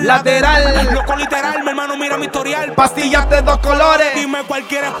Adderall. Lateral. Loco literal, mi hermano mira mi historial. Pastillas de dos colores. Dime cuál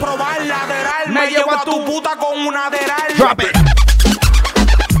quieres probar. Lateral, Me llevo a tu puta con un Adderall. Drop it.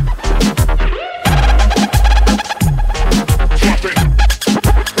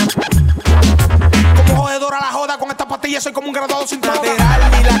 Como jodedora la joda con esta pastilla, soy como un graduado sin lateral.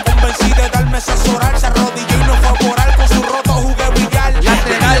 Y la convencí de darme sexo oral. Se arrodilló y no fue a orar. Con su roto jugué brillar.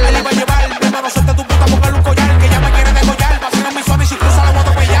 Lateral.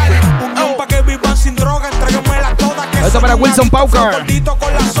 Wilson Pauker.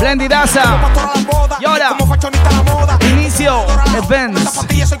 Blendidaza. Y ahora, inicio, events.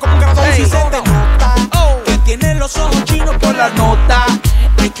 Hey. Que tiene los ojos chinos por la nota.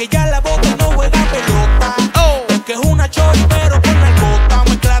 Es que ya la bota no juega pelota. Es que es una chori pero con el bota.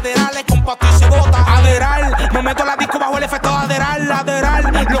 Mezcla aderales con pato y cebota. Aderal, me meto la disco bajo el efecto de aderal.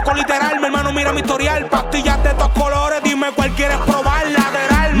 Aderal, loco literal, mi hermano mira mi historial. Pastillas de todos colores, dime cuál quieres probar.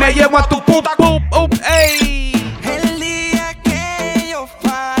 Aderal, me llevo a tu puta ey. El día que yo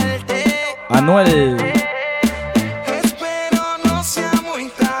falte, Anuel. espero no sea muy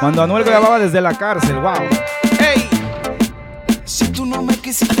tarde. Cuando Anuel grababa desde la cárcel, wow. Ey. Si tú no me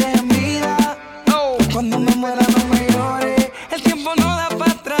quisiste en vida, cuando me muera no me llores. El tiempo no da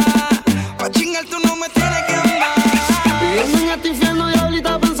para atrás. Pa' chingar tú no me tienes que andar. Viviendo en este infierno y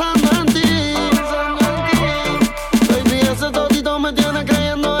ahorita pensando en ti. Baby, ese todito me tiene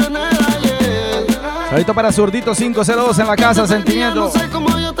creyendo en el ayer. Ahorita para Zurdito 502 en la casa, Sentimiento. No sé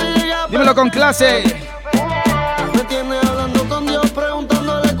cómo yo te llegué a Dímelo con clase. Me tiene hablando con Dios,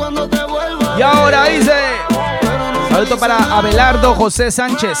 preguntándole cuándo te vuelva. Y ahora dice. Saludo para Abelardo José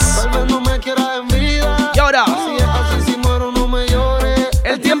Sánchez. Tal vez no me quieras en vida. Y ahora. Si es así, si muero no me llores.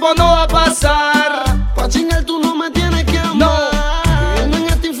 El tiempo no va a pasar. Pa' chingar tú no me tienes que amar. No. Viviendo en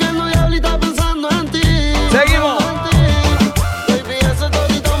este infierno y ahorita pensando en ti. Seguimos. Baby, ese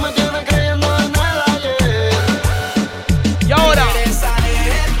todito me tiene creyendo en el ayer. Y ahora.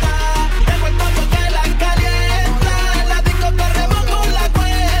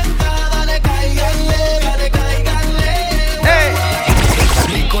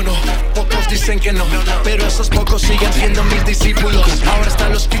 Dicen que no, pero esos pocos siguen siendo mis discípulos. Ahora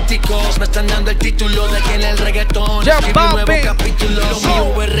están los críticos, me están dando el título de que en el reggaetón escribí un nuevo capítulo. Lo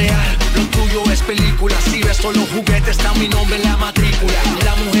mío es real, lo tuyo es película. Si ves solo juguetes, está mi nombre en la matrícula.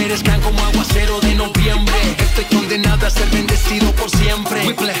 Las mujeres caen como aguacero de noviembre. Estoy condenado a ser bendecido por siempre.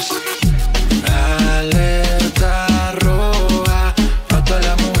 We blessed. Alerta roja a todas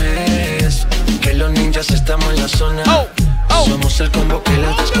las mujeres, que los ninjas estamos en la zona. Somos el combo que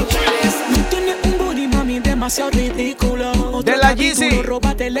las descontrola. Tienes un booty, mami, demasiado ridículo. De la Yeezy.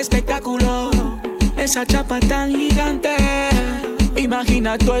 Róbate el espectáculo. Esa chapa tan gigante.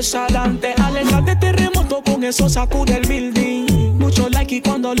 Imagina todo eso adelante. Alerta de terremoto, con eso sacude el building. Mucho like y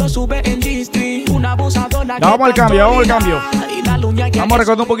cuando lo sube en G-Street. Una abusadora. Vamos al cambio, vamos al cambio. Vamos a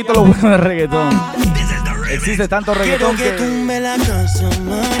recordar un poquito lo bueno del reggaetón. Existe tanto reggaetón que... la casa,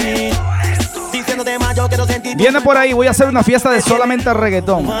 mami. Viene por ahí, voy a hacer una fiesta de solamente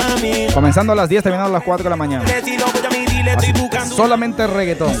reggaetón. Comenzando a las 10, terminando a las 4 de la mañana. Así, solamente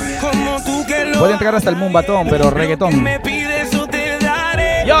reggaetón. Puede entrar hasta el mumbatón, pero reggaetón.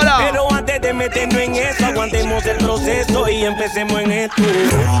 Y ahora. Pero antes de meternos en eso, aguantemos el proceso y empecemos en esto.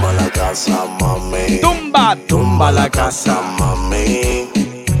 Tumba la casa, mami. Tumba la casa, mami.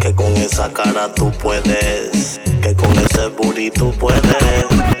 Que con esa cara tú puedes. Que con ese booty tú puedes.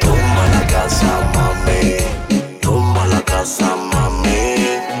 Tumba la casa, mami. Tumba la casa, mami.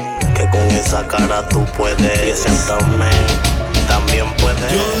 Que con esa cara tú puedes. Y ese también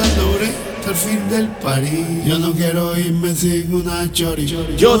puedes. Yo dando break hasta el fin del party. Yo no quiero irme sin una chori.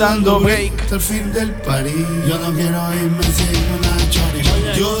 Yo dando break hasta el fin del party. Yo no quiero irme sin una chori.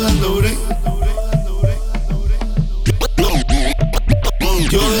 Yo dando break.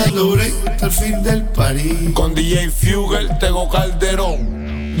 Yo dando break hasta el fin del party. Con DJ Fugel, Tego Calderón.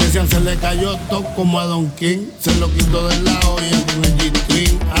 Decían se le cayó todo como a Don King. Se lo quitó del lado y con el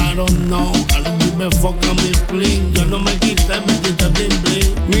G-String. I don't know, a los me foca mi fling. Yo no me quité bling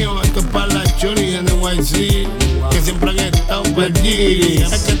bling. Mío, esto es para la chori en NYC, que siempre han estado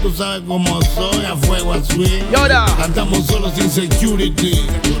perdidos. Es que tú sabes cómo soy, a fuego a swing. Y ahora cantamos solo sin security.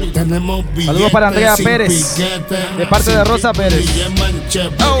 Tenemos billetes. Saludos para Andrea Pérez, de parte de Rosa Pérez.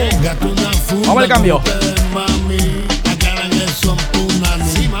 Vamos al cambio.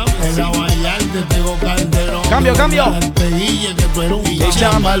 Cambio, cambio.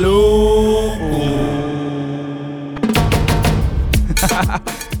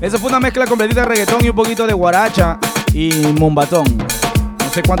 Eso fue una mezcla completita de reggaetón y un poquito de guaracha y mumbatón. No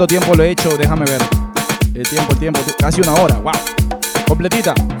sé cuánto tiempo lo he hecho, déjame ver. El tiempo, casi una hora, wow.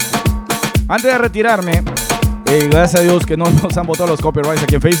 Completita. Antes de retirarme, gracias a Dios que no nos han votado los copyrights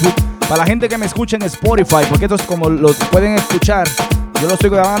aquí en Facebook. Para la gente que me escucha en Spotify, porque esto es como lo pueden escuchar. Yo lo estoy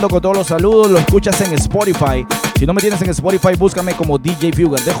grabando con todos los saludos, lo escuchas en Spotify. Si no me tienes en Spotify, búscame como DJ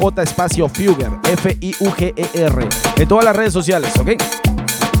Fugger, DJ espacio Fugger, F-I-U-G-E-R, en todas las redes sociales, ¿ok?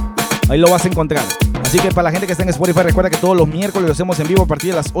 Ahí lo vas a encontrar. Así que para la gente que está en Spotify, recuerda que todos los miércoles lo hacemos en vivo a partir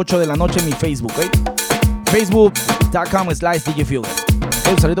de las 8 de la noche en mi Facebook, ¿ok? Facebook.com/DJ Fugger.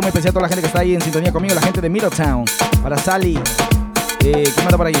 Un saludo muy especial a toda la gente que está ahí en sintonía conmigo, la gente de Middletown, Para Sally. ¿Quién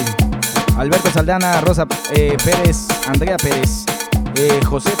manda por ahí? Alberto Saldana, Rosa Pérez, Andrea Pérez,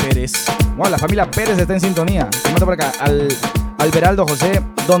 José Pérez. Wow, la familia Pérez está en sintonía. ¿Quién manda por acá? Alberaldo José.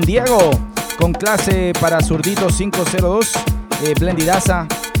 Don Diego, con clase para Zurdito 502. Blendidaza,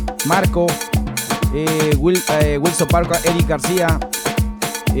 Marco, Wilson Parco, Eric García,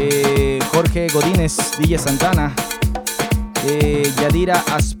 Jorge Godínez, DJ Santana, Yadira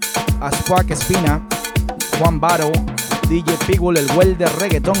Aspuac Espina, Juan Baro, DJ Pigbull, el Well de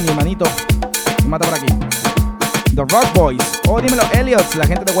reggaetón, mi manito. Me mata por aquí. The Rock Boys. Oh, dímelo, Elliot, la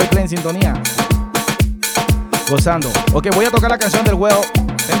gente de White Play en sintonía. Gozando. Ok, voy a tocar la canción del Well.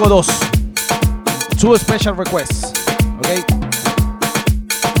 Tengo dos. Two special requests. Ok.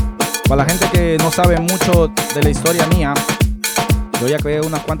 Para la gente que no sabe mucho de la historia mía, yo ya creé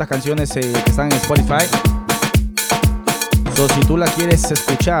unas cuantas canciones que están en Spotify. So, si tú la quieres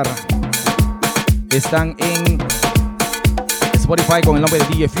escuchar, están en Spotify con el nombre de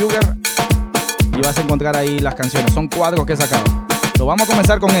DJ Fugger y vas a encontrar ahí las canciones. Son 4 que he sacado. So, vamos a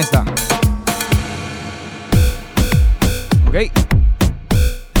comenzar con esta. Ok.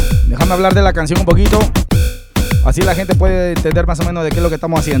 Déjame hablar de la canción un poquito. Así la gente puede entender más o menos de qué es lo que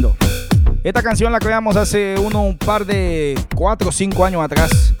estamos haciendo. Esta canción la creamos hace un par de 4 o 5 años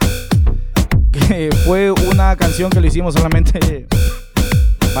atrás. Que fue una canción que lo hicimos solamente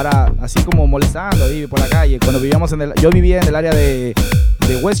para, así como molestando ahí por la calle. Cuando vivíamos yo vivía en el área de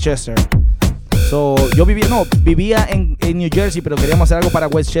Westchester. So, yo vivía en New Jersey, pero queríamos hacer algo para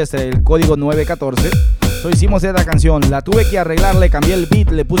Westchester, el código 914. So, hicimos esta canción. La tuve que arreglar, le cambié el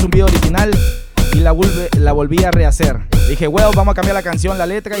beat, le puse un video original y la volví a rehacer. Dije, well, vamos a cambiar la canción, la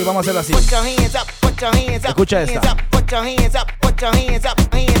letra y vamos a hacerla así. Escucha esta.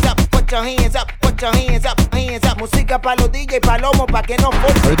 Música para los DJ Palomo pa' que no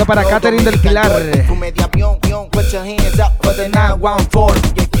ahorita para Catherine del Pilar. Tu media avión, put your hands up for the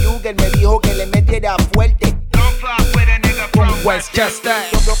 914. Y el Fugger me dijo que le metiera fuerte. Westchester.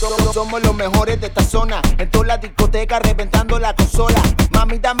 Somos los mejores de esta zona. En toda la discoteca reventando la consola.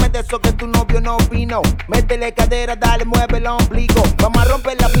 Mami, dame de eso que tu novio no vino. Métele cadera, dale, mueve el ombligo. Vamos a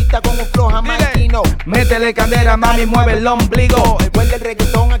romper la pista con un flow jamaiquino. Métele cadera, mami, mueve el ombligo. El buen del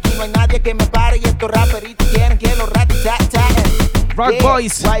reggaetón, aquí no hay nadie que me pare. Y estos raperitos quieren que los Rock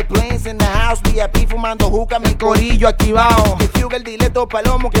Boys. White Plains in the house, VIP fumando juca, mi corillo activado. El Fugger, dile todo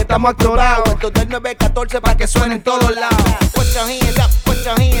Palomo que estamos activados. Esto del 914 pa' que suene en todos lados. Put your hands up, put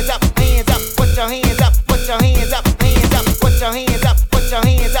your hands up, hands up, put your hands up, put your hands up, hands up, put your hands up, put your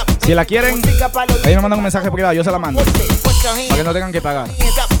hands up. Si la quieren, ahí me mandan un mensaje privado, yo se la mando. Para que no tengan que pagar.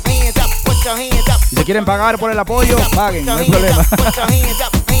 Si se quieren pagar por el apoyo, paguen, no hay problema.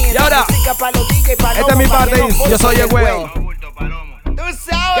 Y ahora, esta es mi parte, yo soy el huevo.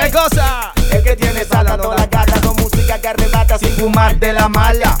 ¿Qué cosa? El que tiene sala, toda la gata, con música que arrebata sin fumar de la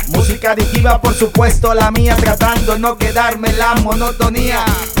mala. Música adictiva, por supuesto, la mía, tratando de no quedarme en la monotonía.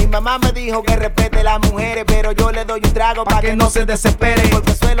 Mi mamá me dijo que respete a las mujeres, pero yo le doy un trago para que no se desespere.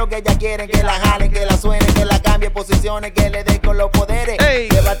 Porque eso es lo que ellas quieren, que la jalen, que la suenen, que la cambie posiciones, que le den con los poderes.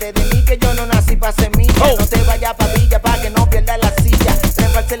 Llévate de mí que yo no nací para semilla. No te vayas pa' villa para que no pierdas la silla.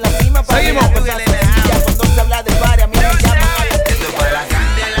 Treparse en la cima para que la cosa sencilla. Cuando se habla de varias, a mí me llaman.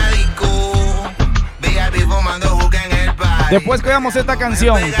 Después que veamos esta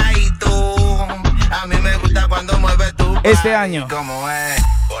canción este año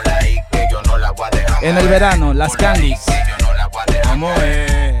en el verano, las Candies. ¿Cómo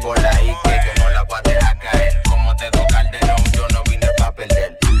es? Por ahí que yo no la voy a dejar caer. Como te do Calderón, yo no vine pa'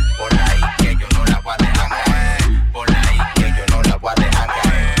 perder. Por ahí que yo no la voy a dejar caer. Por ahí que yo no la voy a dejar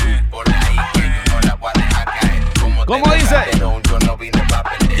caer. Por ahí que yo no la voy a dejar caer. ¿Cómo dice? Calderón, yo no vine pa'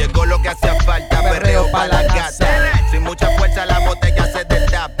 perder. Llegó lo que hacía falta, perreo pa' la gata. Sin mucha fuerza la botella se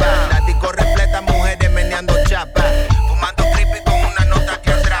destapa. La disco repleta, mujeres meneando chapa. Fumando creepy con una nota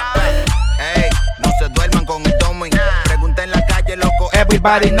que atrapa. Ey, no se duerman con el Tommy. Pregunta en la calle, loco,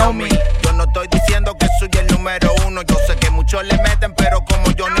 everybody know me. Yo no estoy diciendo que soy el número uno. Yo sé que muchos le meten, pero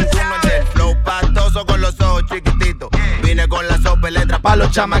como yo ninguno. El del flow pastoso con los ojos chiquititos. Vine con la sopa y letra pa' los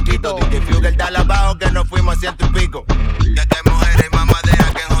chamaquitos. DJ Fugger dale abajo que nos fuimos a 100 y pico. Que hay mujeres y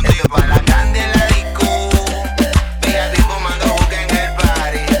mamadera que es un día pa' la candy en la disco.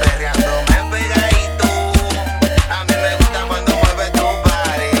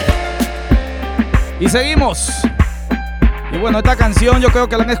 Y seguimos. Y bueno, esta canción yo creo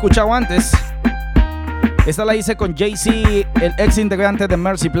que la han escuchado antes. Esta la hice con Jay-Z, el ex integrante de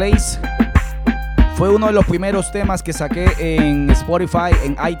Mercy Place. Fue uno de los primeros temas que saqué en Spotify,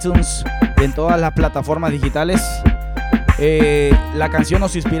 en iTunes, en todas las plataformas digitales. La canción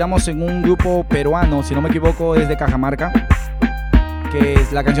nos inspiramos en un grupo peruano, si no me equivoco es de Cajamarca, que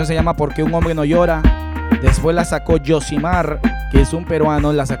la canción se llama ¿Por qué un hombre no llora? Después la sacó Yosimar, que es un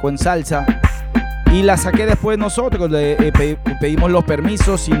peruano, la sacó en salsa. Y la saqué después nosotros, pedimos los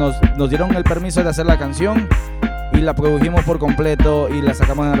permisos y nos dieron el permiso de hacer la canción. Y la produjimos por completo y la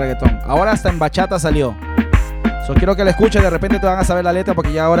sacamos en el reggaetón. Ahora hasta en bachata salió. Quiero que la escuches, de repente te van a saber la letra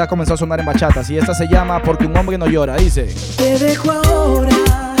porque ya ahora comenzó a sonar en bachatas. Y esta se llama Porque un hombre no llora, dice. Te dejo ahora,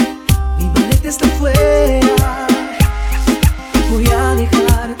 mi maleta está fuera. Voy a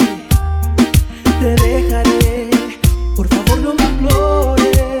dejarte, te dejaré. Por favor no me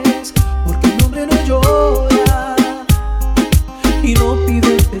implores, porque un hombre no llora. Y no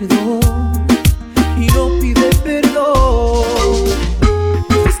pide perdón, y no pide perdón.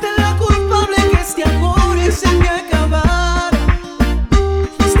 Fuiste la culpable que este amor se me acabara.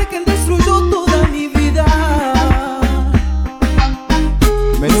 Fuiste quien destruyó toda mi vida.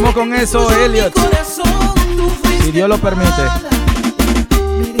 Venimos con eso, Elliot, si Dios lo permite.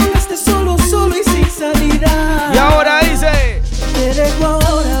 Me dejaste solo y sin salida. Y ahora dice: te dejo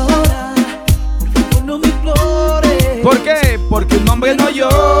ahora, por favor no me implores. ¿Por qué? Porque un hombre no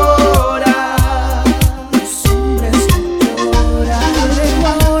llora. Los hombres no lloran. Te dejo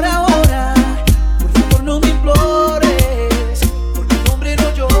ahora, por favor no me implores. Porque un hombre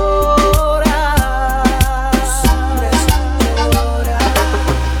no llora. Los hombres no lloran.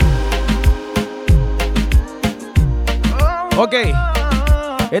 Ok,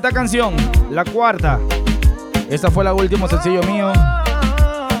 esta canción, la cuarta, esta fue el último sencillo mío,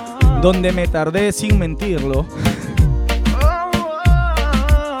 donde me tardé, sin mentirlo,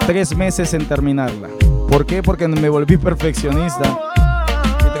 3 meses en terminarla. ¿Por qué? Porque me volví perfeccionista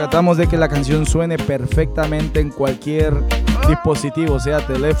y tratamos de que la canción suene perfectamente en cualquier dispositivo, sea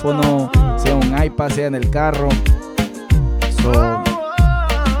teléfono, sea un iPad, sea en el carro.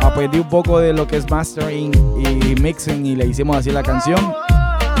 Aprendí un poco de lo que es mastering y mixing y le hicimos así la canción.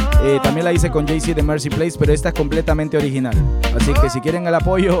 También la hice con Jay-Z de Mercy Place, pero esta es completamente original. Así que si quieren el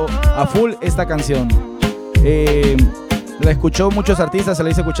apoyo a full, esta canción. La escuchó muchos artistas, se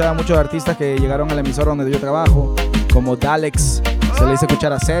la hice escuchar a muchos artistas que llegaron a la emisora donde yo trabajo, como Dalex, se la hice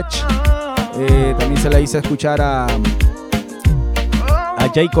escuchar a Sech, también se la hice escuchar a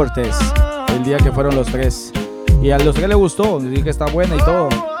Jay Cortés, el día que fueron los tres. Y a los tres les gustó, dije que está buena y todo.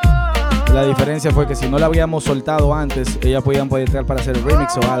 La diferencia fue que si no la habíamos soltado antes, ellas podían entrar para hacer el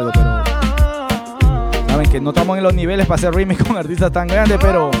remix o algo, pero saben que no estamos en los niveles para hacer remix con artistas tan grandes,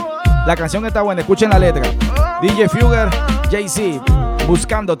 pero la canción está buena, escuchen la letra. DJ Fugger, Jay-Z,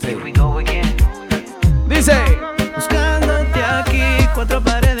 Buscándote. Dice: buscándote aquí, 4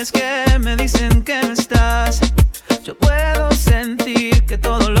 paredes que me dicen que no estás. Yo puedo sentir que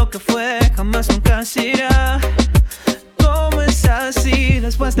todo lo que fue jamás nunca se irá. ¿Cómo es así?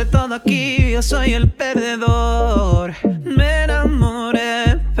 Después de todo aquí yo soy el perdedor. Me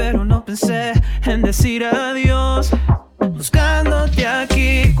enamoré, pero no pensé en decir adiós. Buscándote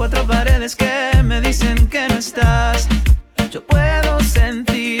aquí, 4 paredes que me dicen que no estás. Yo puedo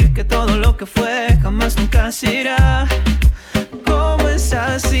sentir que todo lo que fue jamás nunca se irá. ¿Cómo es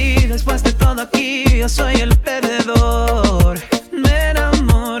así? Después de todo aquí yo soy el perdedor. Me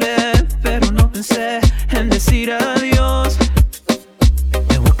enamoré, pero no pensé en decir adiós.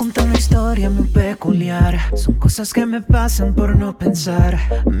 Te voy a contar una historia muy peculiar. Son cosas que me pasan por no pensar.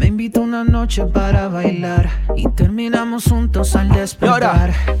 Me invito una noche para bailar y terminamos juntos al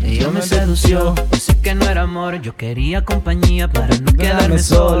despertar. Ella me sedució, yo sé que no era amor. Yo quería compañía para no quedarme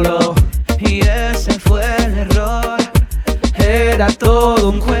solo. Y ese fue el error. Era todo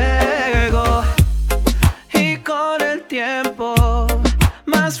un juego. Y con el tiempo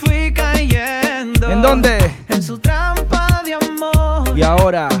más fui cayendo. ¿En dónde? En su trampa de amor. Y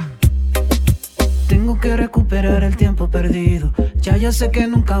ahora tengo que recuperar el tiempo perdido. Ya sé que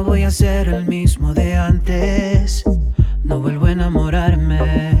nunca voy a ser el mismo de antes. No vuelvo a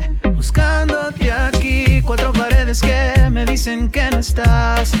enamorarme. Buscándote aquí, 4 paredes que me dicen que no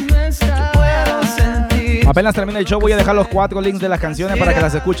estás. Yo puedo sentir. Apenas termina el show voy a dejar los 4 links de las canciones para que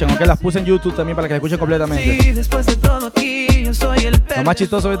las escuchen, aunque las puse en YouTube también para que las escuchen completamente. Después de todo aquí yo soy el Lo más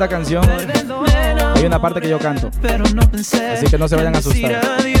chistoso de esta canción, hay una parte que yo canto, así que no se vayan a asustar.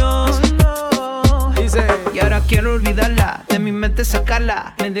 Dice: y ahora quiero olvidarla, de mi mente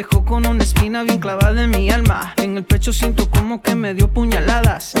sacarla. Me dejó con una espina bien clavada en mi alma. En el pecho siento como que me dio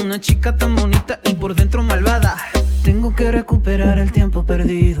puñaladas. Una chica tan bonita y por dentro malvada. Tengo que recuperar el tiempo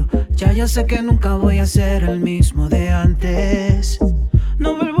perdido. Ya sé que nunca voy a ser el mismo de antes.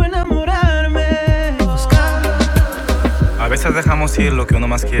 No vuelvo a enamorarme. Buscando. A veces dejamos ir lo que uno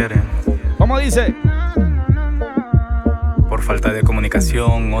más quiere. ¿Cómo dice? por falta de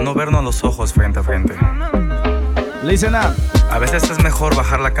comunicación o no vernos los ojos frente a frente. Listen up. A veces es mejor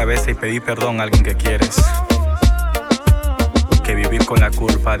bajar la cabeza y pedir perdón a alguien que quieres que vivir con la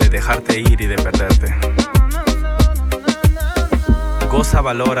culpa de dejarte ir y de perderte. Goza,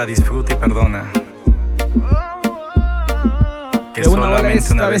 valora, disfruta y perdona. Que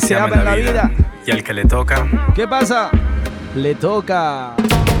solamente una vez se ama en la vida. Y al que le toca, ¿qué pasa? Le toca.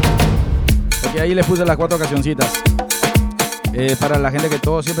 Porque ahí les puse las 4 cancioncitas. Para la gente que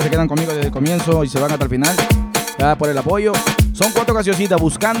todos siempre se quedan conmigo desde el comienzo y se van hasta el final. Gracias por el apoyo. Son 4 cancioncitas.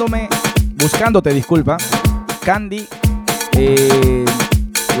 Buscándote, disculpa. Candy.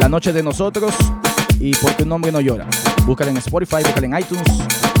 La noche de nosotros. Y Porque un hombre no llora. Búscala en Spotify, búscala en iTunes,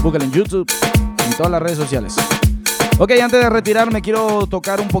 búscala en YouTube, en todas las redes sociales. Ok, antes de retirarme quiero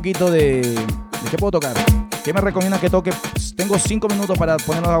tocar un poquito ¿de qué puedo tocar? ¿Qué me recomiendan que toque? Tengo 5 minutos para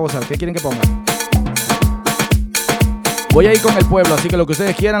ponernos a gozar. ¿Qué quieren que ponga? Voy a ir con El Pueblo, así que lo que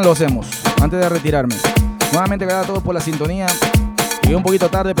ustedes quieran lo hacemos. Antes de retirarme. Nuevamente gracias a todos por la sintonía. Llegué un poquito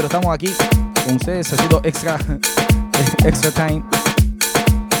tarde, pero estamos aquí con ustedes. Ha sido extra time.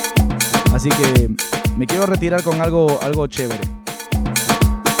 Así que me quiero retirar con algo chévere.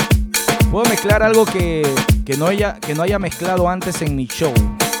 Puedo mezclar algo que no haya mezclado antes en mi show.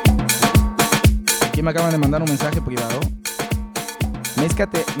 Aquí me acaban de mandar un mensaje privado.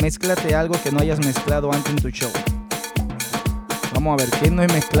 Mézclate algo que no hayas mezclado antes en tu show. Vamos a ver, ¿qué no he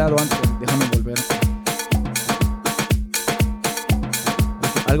mezclado antes? Déjame volver.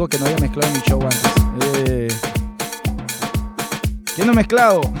 Algo que no haya mezclado en mi show antes. ¿Qué no he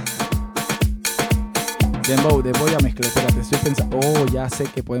mezclado? Dembow a mezclar. Espérate, estoy pensando. Oh, ya sé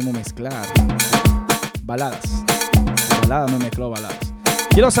que podemos mezclar. Baladas. No he mezclado baladas.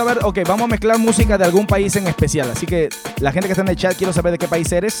 Quiero saber, ok, vamos a mezclar música de algún país en especial. Así que la gente que está en el chat, quiero saber de qué país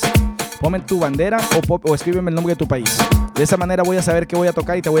eres. Ponme tu bandera o escríbeme el nombre de tu país. De esa manera voy a saber qué voy a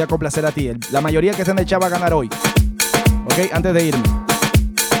tocar y te voy a complacer a ti. La mayoría que está en el chat va a ganar hoy. Ok, antes de irme.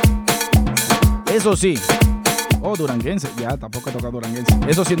 Eso sí. Oh, duranguense. Ya, tampoco he tocado duranguense.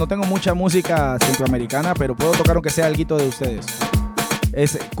 Eso sí, no tengo mucha música centroamericana, pero puedo tocar aunque sea alguito de ustedes.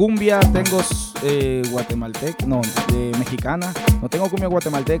 Cumbia tengo guatemalteca, no, de mexicana. No tengo cumbia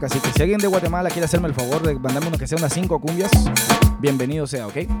guatemalteca, así que si alguien de Guatemala quiere hacerme el favor de mandarme uno que sea unas 5 cumbias, bienvenido sea,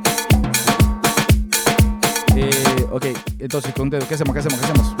 ¿ok? Ok, entonces, ¿qué hacemos?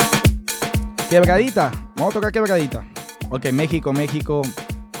 Quebradita. Vamos a tocar quebradita. Ok, México,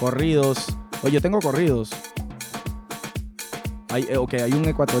 corridos. Oye, yo tengo corridos. Hay un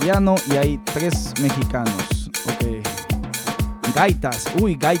ecuatoriano y hay 3 mexicanos. Ok. Gaitas.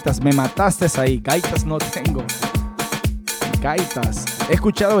 Uy, gaitas. Me mataste ahí. Gaitas no tengo. Gaitas. He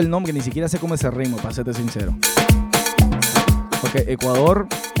escuchado el nombre, ni siquiera sé cómo es el ritmo, para serte sincero. Ok, Ecuador.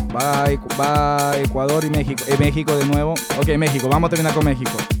 Va Ecuador y México. México de nuevo. Ok, México. Vamos a terminar con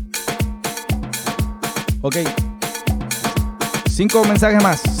México. Ok. 5 mensajes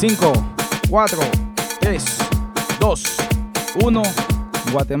más. 5, 4, 3, 2, 1.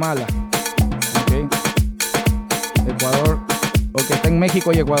 Guatemala. Ok. Ecuador. Ok, está en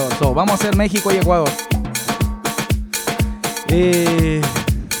México y Ecuador. So, vamos a hacer México y Ecuador.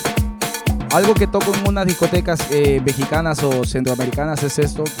 Algo que toco en unas discotecas mexicanas o centroamericanas es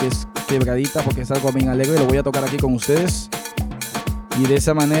esto, que es quebradita, porque es algo bien alegre. Lo voy a tocar aquí con ustedes. Y de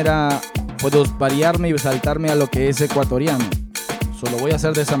esa manera puedo variarme y saltarme a lo que es ecuatoriano. Lo voy a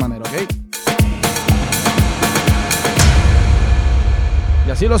hacer de esa manera, ¿ok?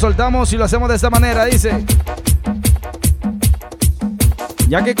 Y así lo soltamos y lo hacemos de esta manera, dice.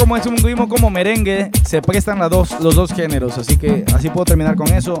 Ya que como es un ritmo como merengue, se prestan los dos géneros. Así que así puedo terminar con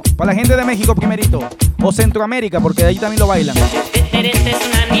eso. Para la gente de México primerito. O Centroamérica, porque de ahí también lo bailan.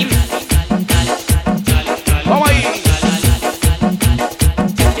 Vamos ahí.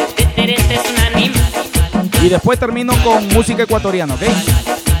 Y después termino con música ecuatoriana, ¿ok?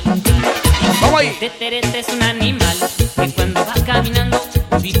 Vamos ahí. Teterete es un animal que cuando va caminando,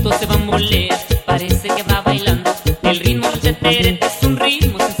 todito se bambolea, parece que va bailando. El ritmo del teterete es un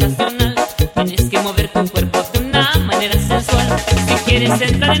ritmo sensacional. Tienes que mover tu cuerpo de una manera sensual. Si quieres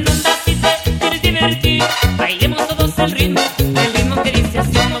entrar en onda, si te quieres divertir, bailemos todos el ritmo que dice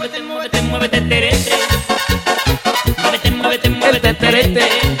así. Muévete, muévete, muévete, teterete. Muévete, muévete, muévete, teterete.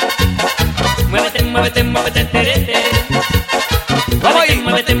 Muévete, muévete, muévete, terete. Vamos ahí.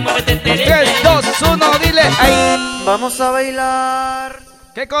 Muévete, muévete, terete. 3, 2, 1, dile ahí. Vamos a bailar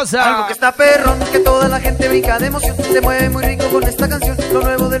 ¿Qué cosa? Algo que está perrón, que toda la gente brinca de emoción. Se mueve muy rico con esta canción. Lo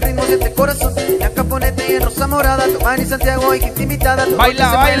nuevo del ritmo de este corazón. Bianca Ponete y en Rosa Morada. Tomani Santiago y gente invitada.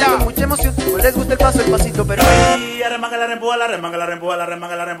 Baila, baila. Con mucha emoción. No les gusta el paso, el pasito, pero Y arremanga la rempuja, la remanga la rempuja, la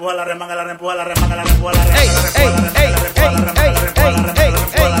remanga la rempuja, la remanga la rempuja, la remanga la rempuja, la remanga la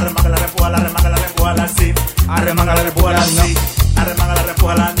rempuja, la remanga la rempuja, la sí. Arremanga la rempuja, la sí. Arremanga la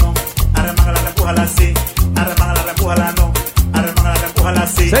rempuja, la no. Arremanga la rempuja, la sí. Arremanga la rempuja, la no. Arremanga la rempuja, la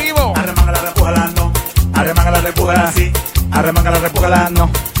sí. Seguimos. Arremanga la rempuja, la no. Arremanga la rempuja, la sí. Arremanga la rempuja, la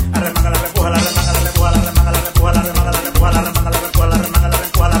no. Arremanga la rempuja, la remanga la rempuja, la remanga la rempuja, la remanga la rempuja, la remanga la rempuja, la remanga la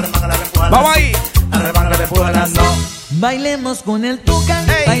rempuja, la remanga la rempuja. Vamos ahí. Arremanga la rempuja, la no. Bailemos con el tuca,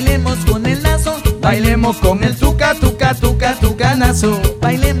 bailemos con el lazo, bailemos con el tuca, tuca, tuca, tucanazo.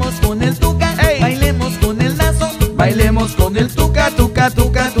 Bailemos con el tuca, bailemos con el lazo, bailemos con el tuca, tuca,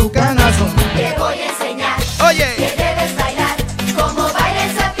 tuca, tucanazo. Te voy a enseñar. Oye. Que debes bailar como baila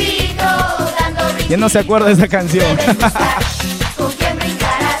el sapito, dando ritmo. ¿Quién no se acuerda de esa canción? Con quién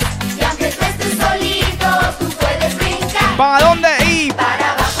brincarás y aunque tú estés solito, tú puedes brincar. ¿Para dónde ir?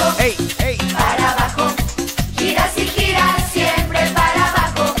 Para abajo. Ey, ey. Para abajo. Giras y giras siempre para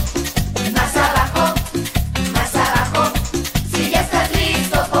abajo. Más abajo. Más abajo. Si ya estás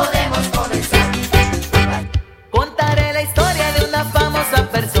listo podemos comenzar. Contaré la historia de una famosa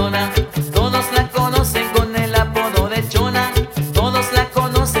persona. Todos la conocen con el apodo de Chona. Todos la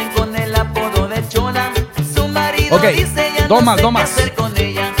conocen con el apodo de Chona. Su marido dice ya no sé qué hacer con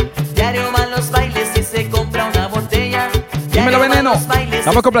ella. Diario va a los bailes y se compra una botella. Dímelo, Veneno.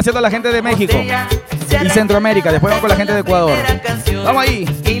 Estamos complaciendo a la gente de México y Centroamérica. Después vamos con la gente de Ecuador. Vamos ahí.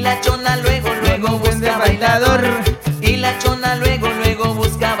 Y la Chona luego busca bailador. Y la Chona luego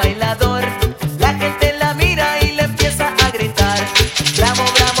busca bailador. La gente la mira y le empieza a gritar. Bravo,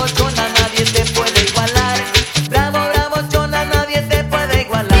 bravo, Chona, nadie te puede igualar. Bravo, bravo, Chona, nadie te puede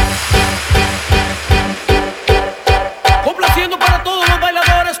igualar. Complaciendo para todos los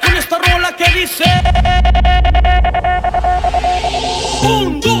bailadores con esta rola que dice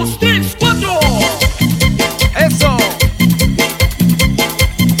 1, 2, 3, 4. Eso.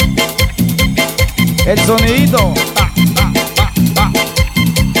 El sonidito.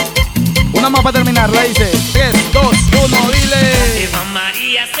 Una más para terminar, la dice 3, 2, 1, dile. Eva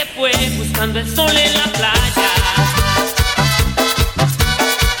María se fue buscando el sol en la playa,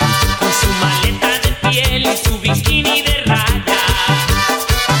 con su maleta de piel y su bikini de raya.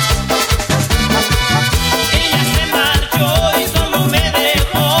 Ella se marchó y solo me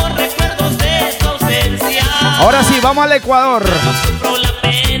dejó recuerdos de su ausencia. Ahora sí, vamos al Ecuador. No sufro la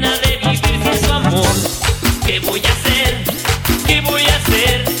pena de vivir sin su amor. ¿Qué voy a hacer? ¿Qué voy a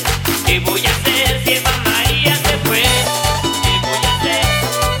hacer? ¿Qué voy a hacer si Eva María se fue? ¿Qué voy a hacer?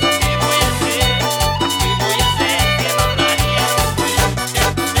 ¿Qué voy a hacer? ¿Qué voy a hacer si Eva María se fue?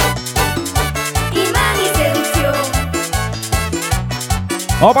 Y mami seducción.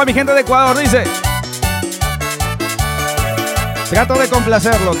 Vamos para mi gente de Ecuador, dice. Trato de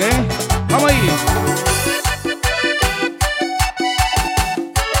complacerlo, ¿ok? Vamos ahí.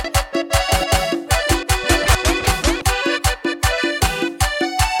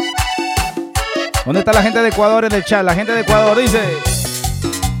 ¿Dónde está la gente de Ecuador en el chat? La gente de Ecuador dice.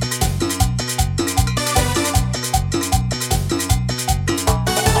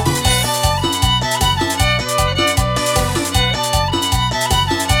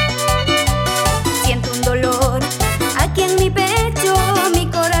 Siento un dolor aquí en mi pecho, mi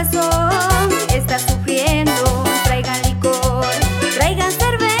corazón está sufriendo. Traigan licor, traigan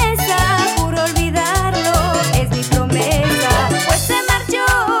cerveza, juro olvidarlo, es mi promesa. Pues se marchó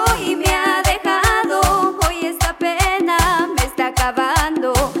y me ha dejado, hoy esta pena me está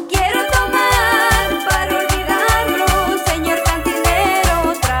acabando. Quiero tomar para olvidarlo, señor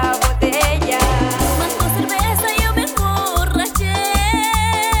cantinero, otra botella. Tomando cerveza yo me emborraché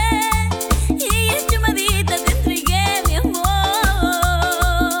y en llamadita te entregué mi amor.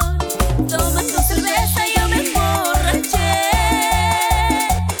 Tomando cerveza yo me emborraché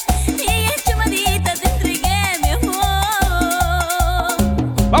y en llamadita te entregué mi amor.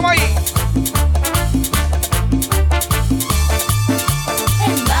 Vamos ahí.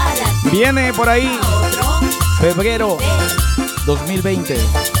 Viene por ahí febrero 2020.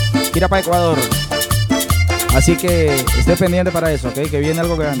 Gira para Ecuador. Así que esté pendiente para eso, ¿ok? Que viene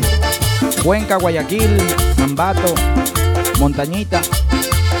algo grande. Cuenca, Guayaquil, Ambato, Montañita,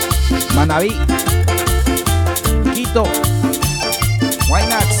 Manabí, Quito,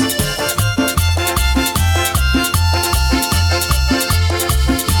 Guaynax.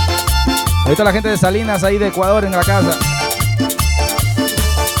 Ahorita la gente de Salinas ahí de Ecuador en la casa.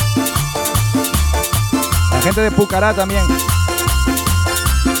 La gente de Pucará también.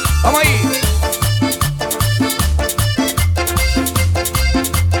 Vamos ahí.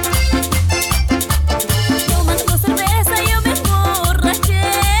 Tomando cerveza yo me emborraché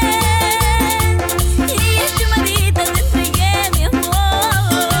y chumadita te entregué mi amor.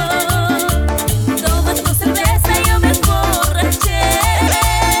 Tomando cerveza yo me emborraché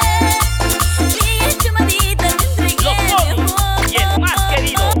y chumadita te entregué mi amor. Y el más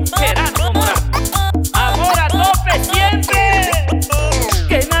querido, Gerardo Morán. Amor a tope siempre.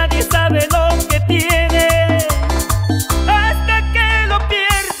 Que nadie sabe lo que tiene hasta que lo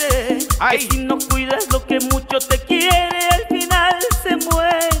pierde. Que si no cuidas lo que mucho te quiere, al final se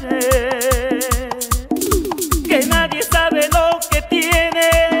muere. Que nadie sabe lo que tiene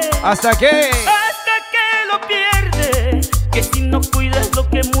 ¿Hasta qué? hasta que lo pierde. Que si no cuidas lo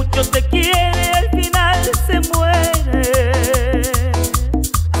que mucho te quiere, al final se muere.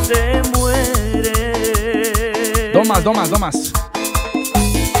 Se muere. Dos más, dos más, dos más.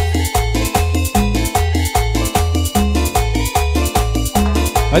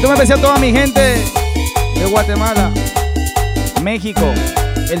 Ahorita me empecé a toda mi gente de Guatemala, México,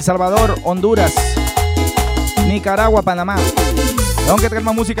 El Salvador, Honduras, Nicaragua, Panamá. Tengo que traer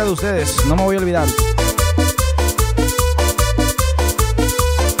más música de ustedes, no me voy a olvidar.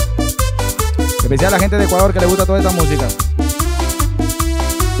 Especial a la gente de Ecuador que le gusta toda esta música.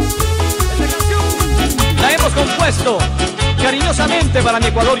 La hemos compuesto cariñosamente para mi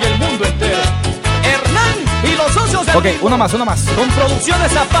Ecuador y el mundo entero. Hernán y los socios del Ok, ritmo. uno más, uno más. Con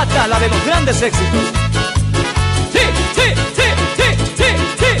Producciones Zapata, la de los grandes éxitos. Sí, sí, sí, sí, sí,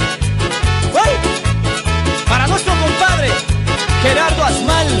 sí. ¡Ay! Para nuestro compadre Gerardo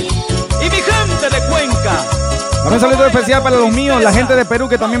Asmal y mi gente de Cuenca. Un saludo especial para los míos, la gente de Perú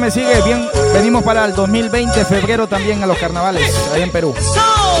que también me sigue. Bien, venimos para el 2020, febrero también a los carnavales, ahí en Perú.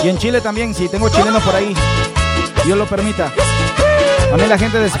 Y en Chile también, si tengo chilenos por ahí, Dios lo permita. También la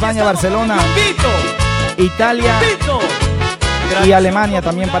gente de España, Barcelona, Italia y Alemania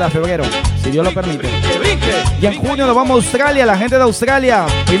también para febrero, si Dios lo permite. Y en junio nos vamos a Australia, la gente de Australia,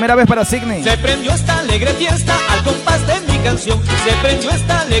 primera vez para Sydney. Se prendió esta alegre fiesta al compás de mi canción. Se prendió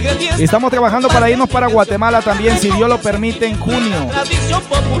esta alegre fiesta. Y estamos trabajando para irnos para Guatemala también, si Dios lo permite, en junio. Tradición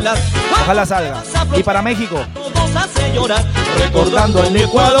popular. Ojalá salga. Y para México, Todos hace llorar. recordando el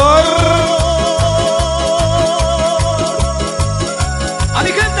Ecuador. A mi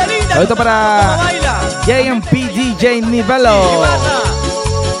gente linda. Ahorita para ¿Cómo baila? JMP DJ Nivelo.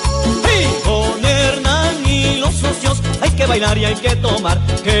 Y con Hernán y los socios hay que bailar y hay que tomar.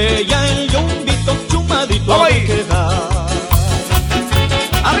 Que ya el yumbito chumadito hay que dar.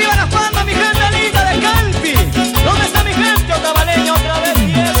 Arriba la banda, mi gente linda de Calpi. ¿Dónde está mi gente otavaleña otra vez?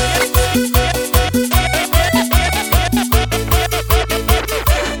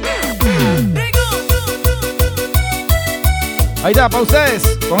 Ahí está, para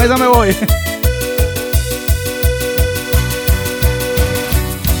ustedes. Con esa me voy.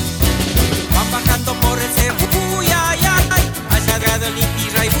 Van bajando por el cerro, uy, ay, ay, allá llegado el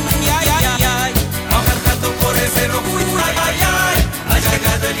Inti-Ray, uy, ay, ay, ay. Van bajando por el cerro, uy, ay, ay, ay, allá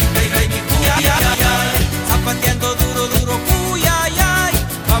llegado el Inti-Ray, uy, ay, ay, ay. Zapateando duro, duro, uy, ay, ay,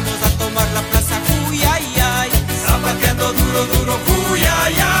 vamos a tomar la plaza, uy, ay, ay. Zapateando duro, duro, uy,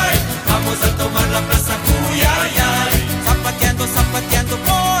 ay, ay, vamos a tomar la plaza, uy, ay, ay. Zapateando, zapateando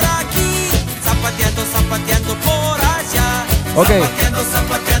por aquí, zapateando, zapateando por allá. Ok. Zapateando,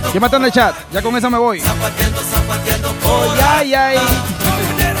 zapateando. ¿Quién mató en el chat? Ya con esa me voy. Zapateando, zapateando por Ay, ay, ay.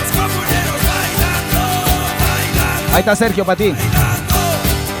 Ahí está Sergio, para ti.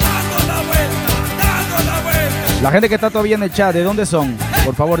 La gente que está todavía en el chat, ¿de dónde son?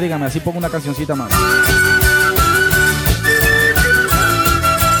 Por favor, dígame, así pongo una cancioncita más.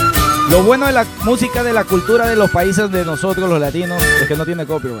 Lo bueno de la música, de la cultura de los países de nosotros, los latinos, es que no tiene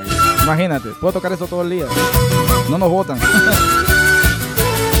copyright. Imagínate, puedo tocar esto todo el día. No nos votan.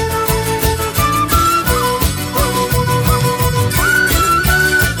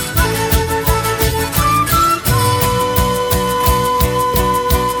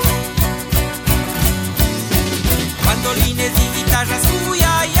 bandolines y guitarras, uy,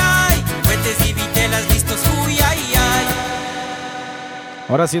 ay, ay, puentes y vitelas listos, uy, ay, ay.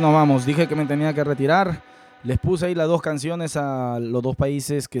 Ahora sí nos vamos. Dije que me tenía que retirar. Les puse ahí las dos canciones a los dos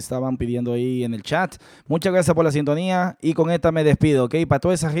países que estaban pidiendo ahí en el chat. Muchas gracias por la sintonía y con esta me despido, ¿ok? Para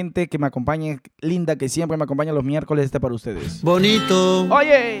toda esa gente que me acompaña, linda, que siempre me acompaña los miércoles, este para ustedes. Bonito.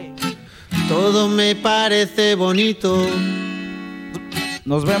 Oye. Todo me parece bonito.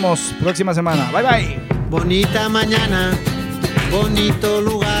 Nos vemos próxima semana. Bye, bye. Bonita mañana, bonito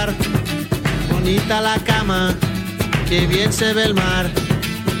lugar, bonita la cama, que bien se ve el mar.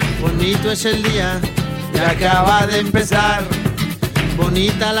 Bonito es el día que acaba de empezar.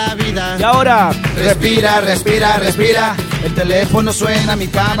 bonita la vida. Y ahora, respira, respira, respira. El teléfono suena, mi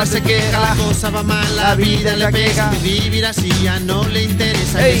cama se queja. La cosa va mal, la vida le pega. Vivir así ya no le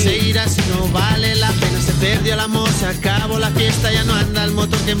interesa. Que seguir así no vale la pena. Se perdió el amor, se acabó la fiesta. Ya no anda el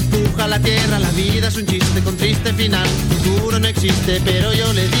motor que empuja la tierra. La vida es un chiste con triste final. Futuro no existe, pero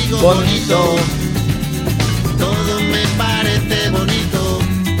yo le digo bonito. Todo me parece bonito.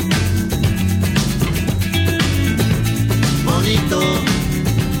 Bonito.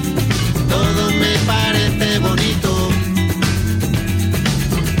 Todo me parece bonito.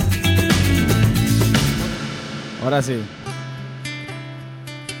 Ahora sí.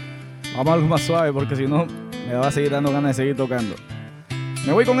 Vamos a algo más suave porque si no me va a seguir dando ganas de seguir tocando.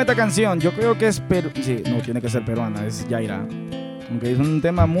 Me voy con esta canción. Yo creo que es sí, no tiene que ser peruana, es Yaira. Aunque es un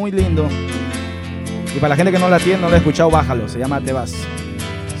tema muy lindo. Y para la gente que no la tiene, no la ha escuchado, bájalo. Se llama Te Vas.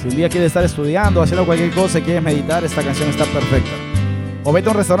 Si un día quieres estar estudiando, haciendo cualquier cosa y quieres meditar, esta canción está perfecta. O vete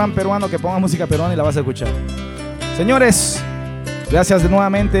a un restaurante peruano que ponga música peruana y la vas a escuchar. Señores, gracias de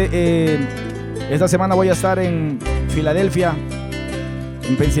nuevamente. Esta semana voy a estar en Filadelfia,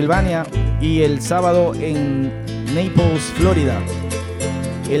 en Pensilvania, y el sábado en Naples, Florida.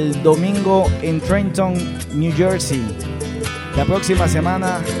 El domingo en Trenton, New Jersey. La próxima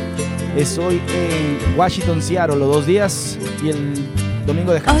semana estoy en Washington, Seattle, los 2 días, y el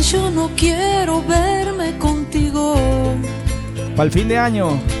domingo de Ay, yo no quiero verme contigo. Para el fin de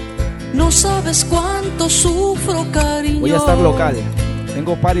año no sabes cuánto sufro, cariño. voy a estar local.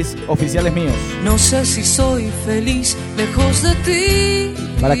 Tengo paris oficiales míos. No sé si soy feliz lejos de ti.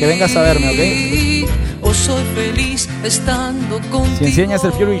 Para que vengas a verme, ¿ok? O soy feliz estando contigo. Si enseñas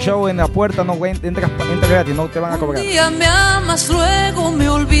el Fury Show en la puerta, no entra gratis, no te van a cobrar. Un día me amas, luego me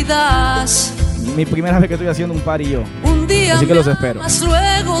olvidas. Mi primera vez que estoy haciendo un party yo. Un día así que los espero. Me amas,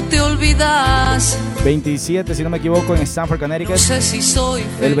 luego te olvidas. 27, si no me equivoco, en Stamford, Connecticut. No sé si soy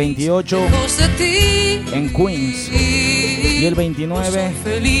feliz el 28 lejos de ti. en Queens. Y el 29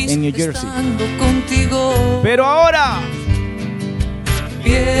 en New Jersey. Contigo. Pero ahora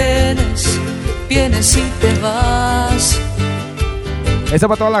vienes y te vas. Esto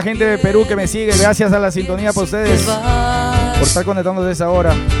para toda la gente de Perú que me sigue. Gracias a la sintonía por ustedes, por estar conectándose a esa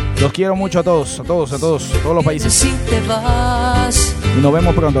hora. Los quiero mucho a todos los países. Y nos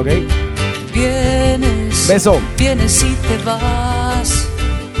vemos pronto, ¿ok? Beso. Vienes y te vas.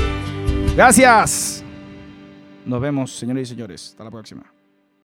 Gracias. Nos vemos, señores y señores. Hasta la próxima.